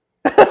this?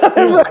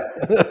 Right.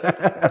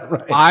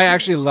 I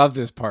actually love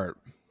this part.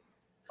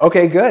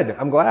 Okay, good.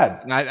 I'm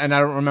glad. And I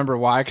don't remember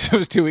why, because it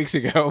was 2 weeks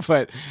ago.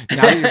 But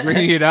now that you're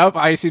bringing it up,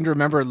 I seem to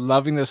remember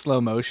loving the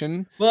slow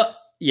motion. Well,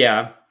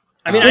 yeah.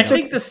 I mean, I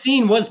think the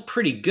scene was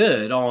pretty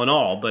good all in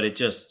all, but it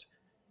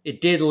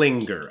did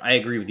linger. I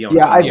agree with you on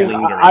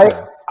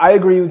I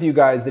agree with you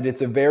guys that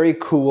it's a very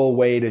cool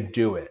way to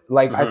do it.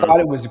 Like I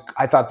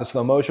thought the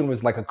slow motion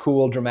was like a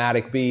cool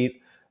dramatic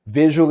beat.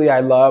 Visually, I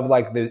love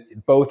like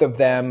both of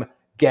them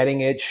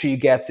getting it. She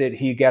gets it.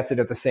 He gets it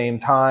at the same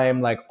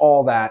time, like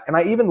all that. And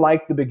I even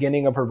liked the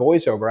beginning of her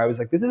voiceover. I was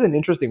like, this is an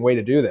interesting way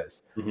to do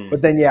this. Mm-hmm.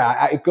 But then,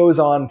 it goes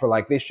on for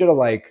like, they should have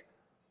like,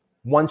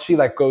 once she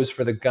like goes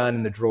for the gun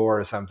in the drawer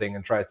or something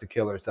and tries to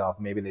kill herself,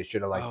 maybe they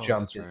should have like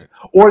jumped into,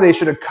 or they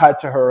should have cut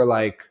to her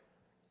like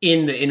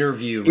in the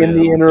interview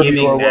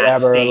or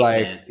whatever.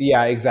 Like,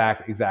 yeah,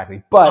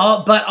 exactly.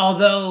 But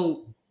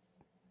although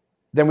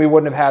then we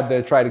wouldn't have had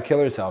the try to kill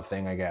herself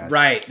thing, I guess.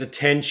 Right. The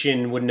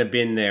tension wouldn't have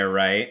been there,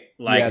 right?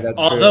 Like, that's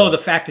although true.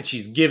 The fact that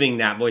she's giving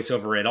that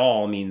voiceover at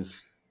all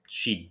means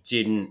she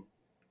didn't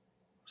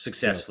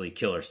successfully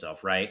kill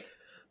herself, right?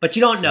 But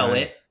you don't know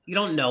it. You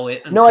don't know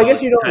it. No, I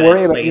guess you don't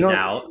worry about it.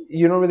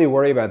 You don't really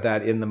worry about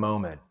that in the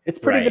moment. It's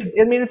pretty good.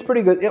 I mean, it's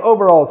pretty good.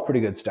 Overall, it's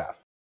pretty good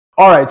stuff.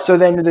 All right. So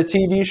then the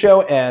TV show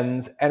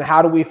ends. And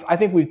I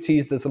think we've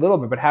teased this a little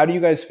bit, but how do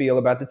you guys feel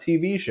about the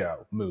TV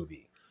show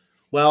movie?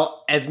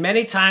 Well, as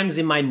many times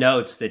in my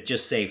notes that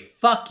just say,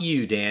 fuck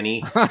you,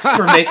 Danny,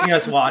 for making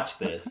us watch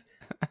this.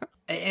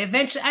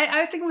 Eventually,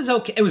 I think it was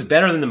okay. It was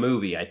better than the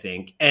movie, I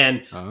think.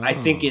 And I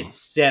think it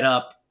set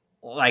up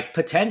like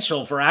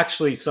potential for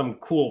actually some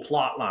cool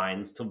plot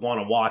lines to want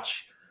to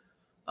watch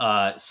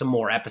some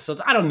more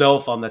episodes. I don't know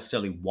if I'll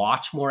necessarily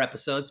watch more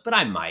episodes, but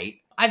I might.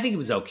 I think it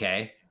was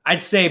okay.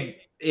 I'd say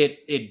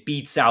it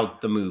beats out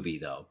the movie,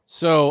 though.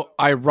 So,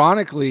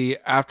 ironically,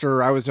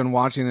 after I was done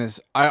watching this,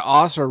 I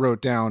also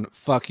wrote down,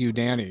 fuck you,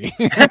 Danny.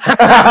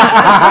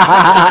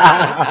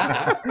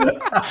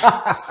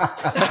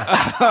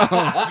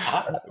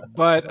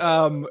 But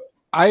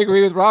I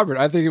agree with Robert.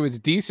 I think it was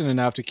decent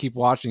enough to keep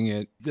watching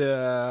it.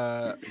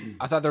 I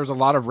thought there was a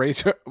lot of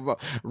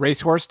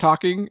racehorse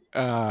talking,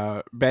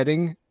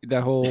 betting,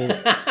 that whole...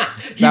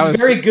 He's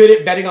very good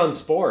at betting on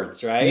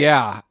sports, right?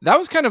 Yeah. That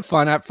was kind of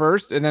fun at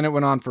first, and then it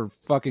went on for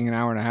fucking an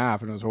hour and a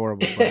half, and it was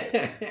horrible.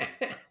 But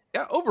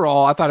yeah,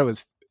 overall, I thought it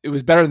was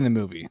better than the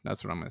movie.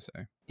 That's what I'm going to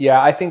say.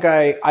 Yeah, I think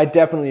I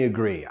definitely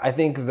agree. I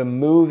think the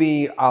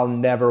movie I'll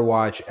never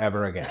watch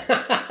ever again.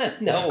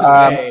 No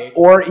way.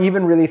 Or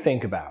even really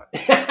think about.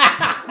 But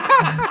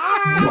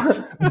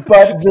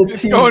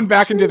it's going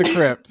back into the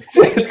crypt.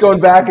 It's going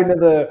back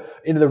into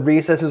the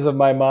recesses of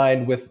my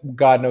mind with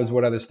God knows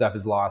what other stuff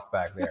is lost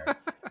back there.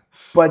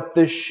 But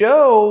the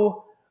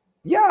show,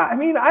 yeah, I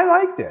mean, I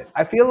liked it.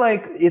 I feel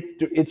like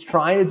it's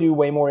trying to do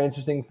way more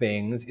interesting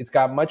things. It's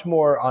got much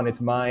more on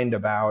its mind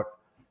about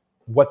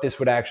what this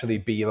would actually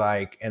be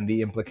like and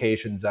the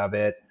implications of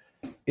it.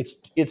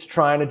 It's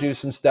trying to do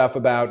some stuff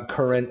about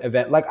current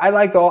event. Like I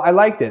liked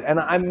it,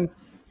 and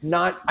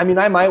not. I mean,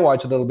 I might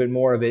watch a little bit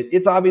more of it.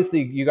 It's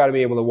obviously you got to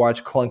be able to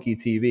watch clunky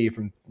TV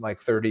from like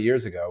 30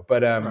 years ago,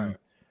 but Right.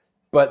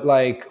 but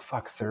like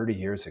 30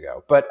 years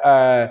ago. But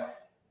I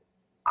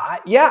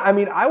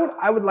mean,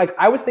 I would like.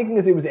 I was thinking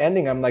as it was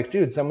ending, I'm like,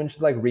 dude, someone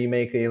should like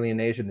remake Alien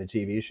Nation, the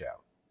TV show.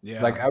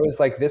 Yeah. Like I was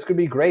like, this could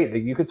be great.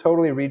 Like, you could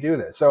totally redo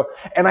this. So,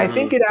 and I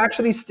think it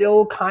actually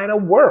still kind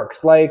of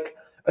works. Like,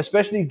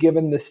 especially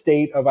given the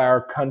state of our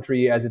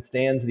country as it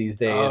stands these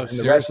days, and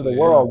the rest of the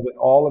world with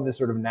all of this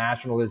sort of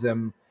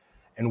nationalism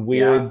and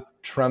weird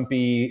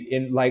Trumpy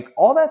in like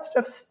all that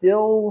stuff.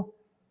 Still,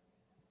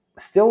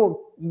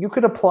 you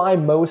could apply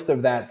most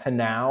of that to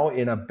now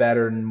in a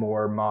better and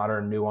more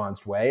modern,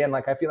 nuanced way, and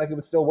like I feel like it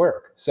would still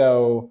work.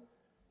 So,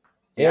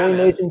 Alien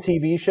Nation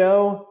TV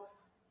show.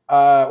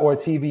 Or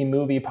TV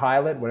movie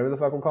pilot, whatever the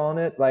fuck we're calling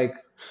it. Like,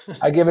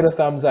 I give it a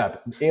thumbs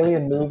up.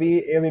 Alien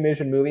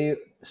Nation movie,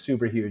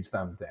 super huge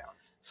thumbs down.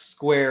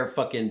 Square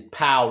fucking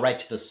pow right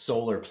to the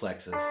solar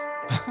plexus.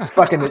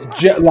 fucking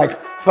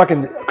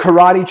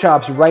karate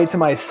chops right to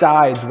my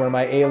sides where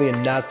my alien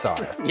nuts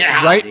are.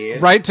 Yeah,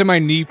 right to my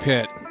knee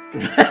pit.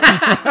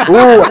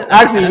 Ooh,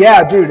 actually,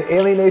 yeah, dude.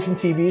 Alien Nation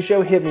TV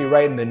show hit me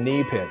right in the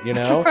knee pit, you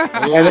know?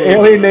 And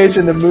Alien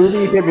Nation the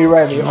movie hit me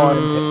right in the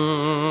armpit.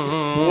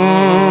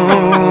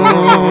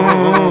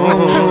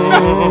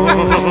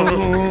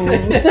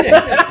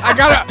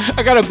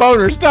 I got a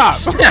boner. Stop.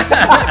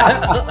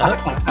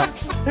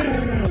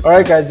 All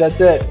right, guys,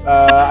 that's it.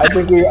 I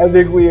think we've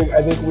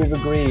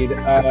agreed.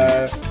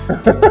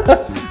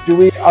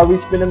 Are we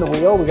spinning the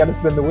wheel? We got to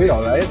spin the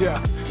wheel, right?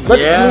 Yeah.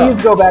 Let's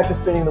please go back to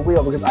spinning the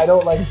wheel because I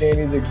don't like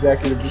Danny's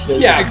executive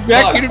decision. Yeah,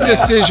 executive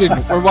decision.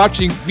 We're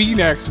watching V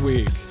next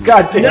week.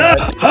 God damn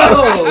it.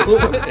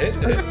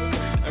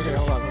 Okay,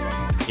 hold on.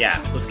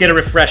 Yeah, let's get a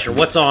refresher.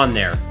 What's on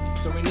there?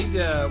 So we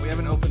have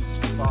an open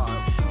spot.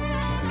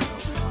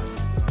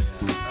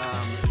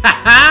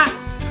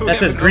 That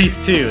says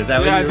Grease 2. Is that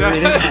what you're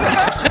reading?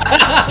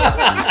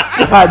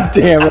 God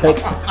damn it.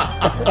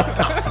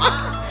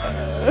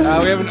 We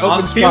have an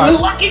open spot. I'm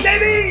feeling lucky,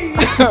 baby!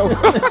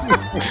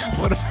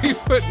 What are we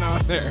putting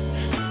on there?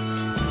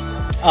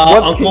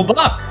 Uncle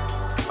Buck.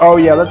 Oh,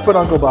 yeah, let's put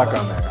Uncle Buck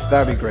on there.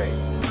 That'd be great.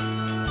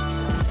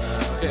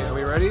 Okay, are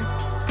we ready?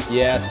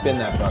 Yeah, spin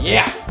that bucket.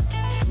 Yeah.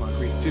 Come on,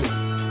 Grease 2.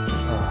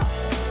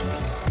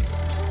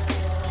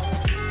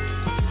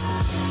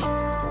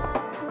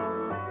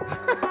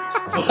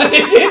 What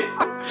is it?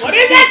 What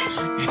is it?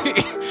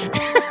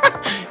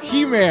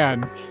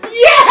 He-Man. Yeah!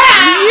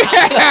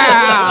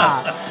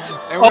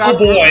 Oh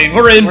boy,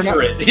 we're in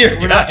for it here,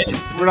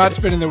 guys. We're not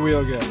spinning the wheel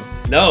again.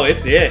 No,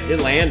 it's it. It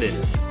landed.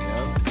 Yep.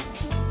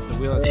 The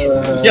wheel is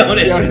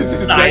Jonas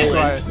is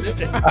silent.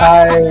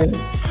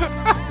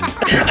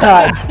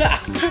 God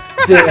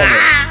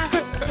damn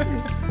it.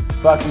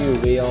 Fuck you,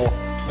 wheel.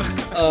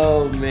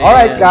 Oh, man. All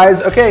right,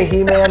 guys. Okay,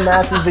 He-Man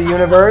Masters of the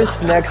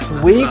Universe next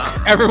week.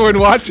 Everyone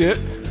watch it.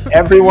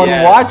 Everyone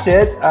watch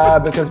it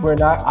because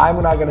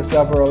I'm not going to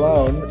suffer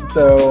alone.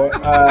 So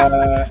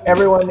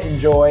everyone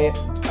enjoy.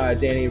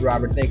 Danny,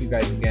 Robert, thank you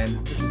guys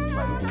again. This is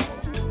fun.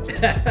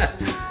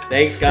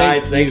 Thanks,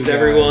 guys. Thanks,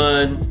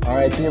 everyone. All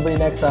right, see everybody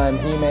next time.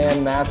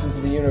 He-Man Masters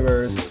of the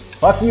Universe.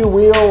 Fuck you,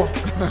 wheel.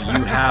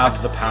 You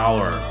have the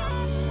power.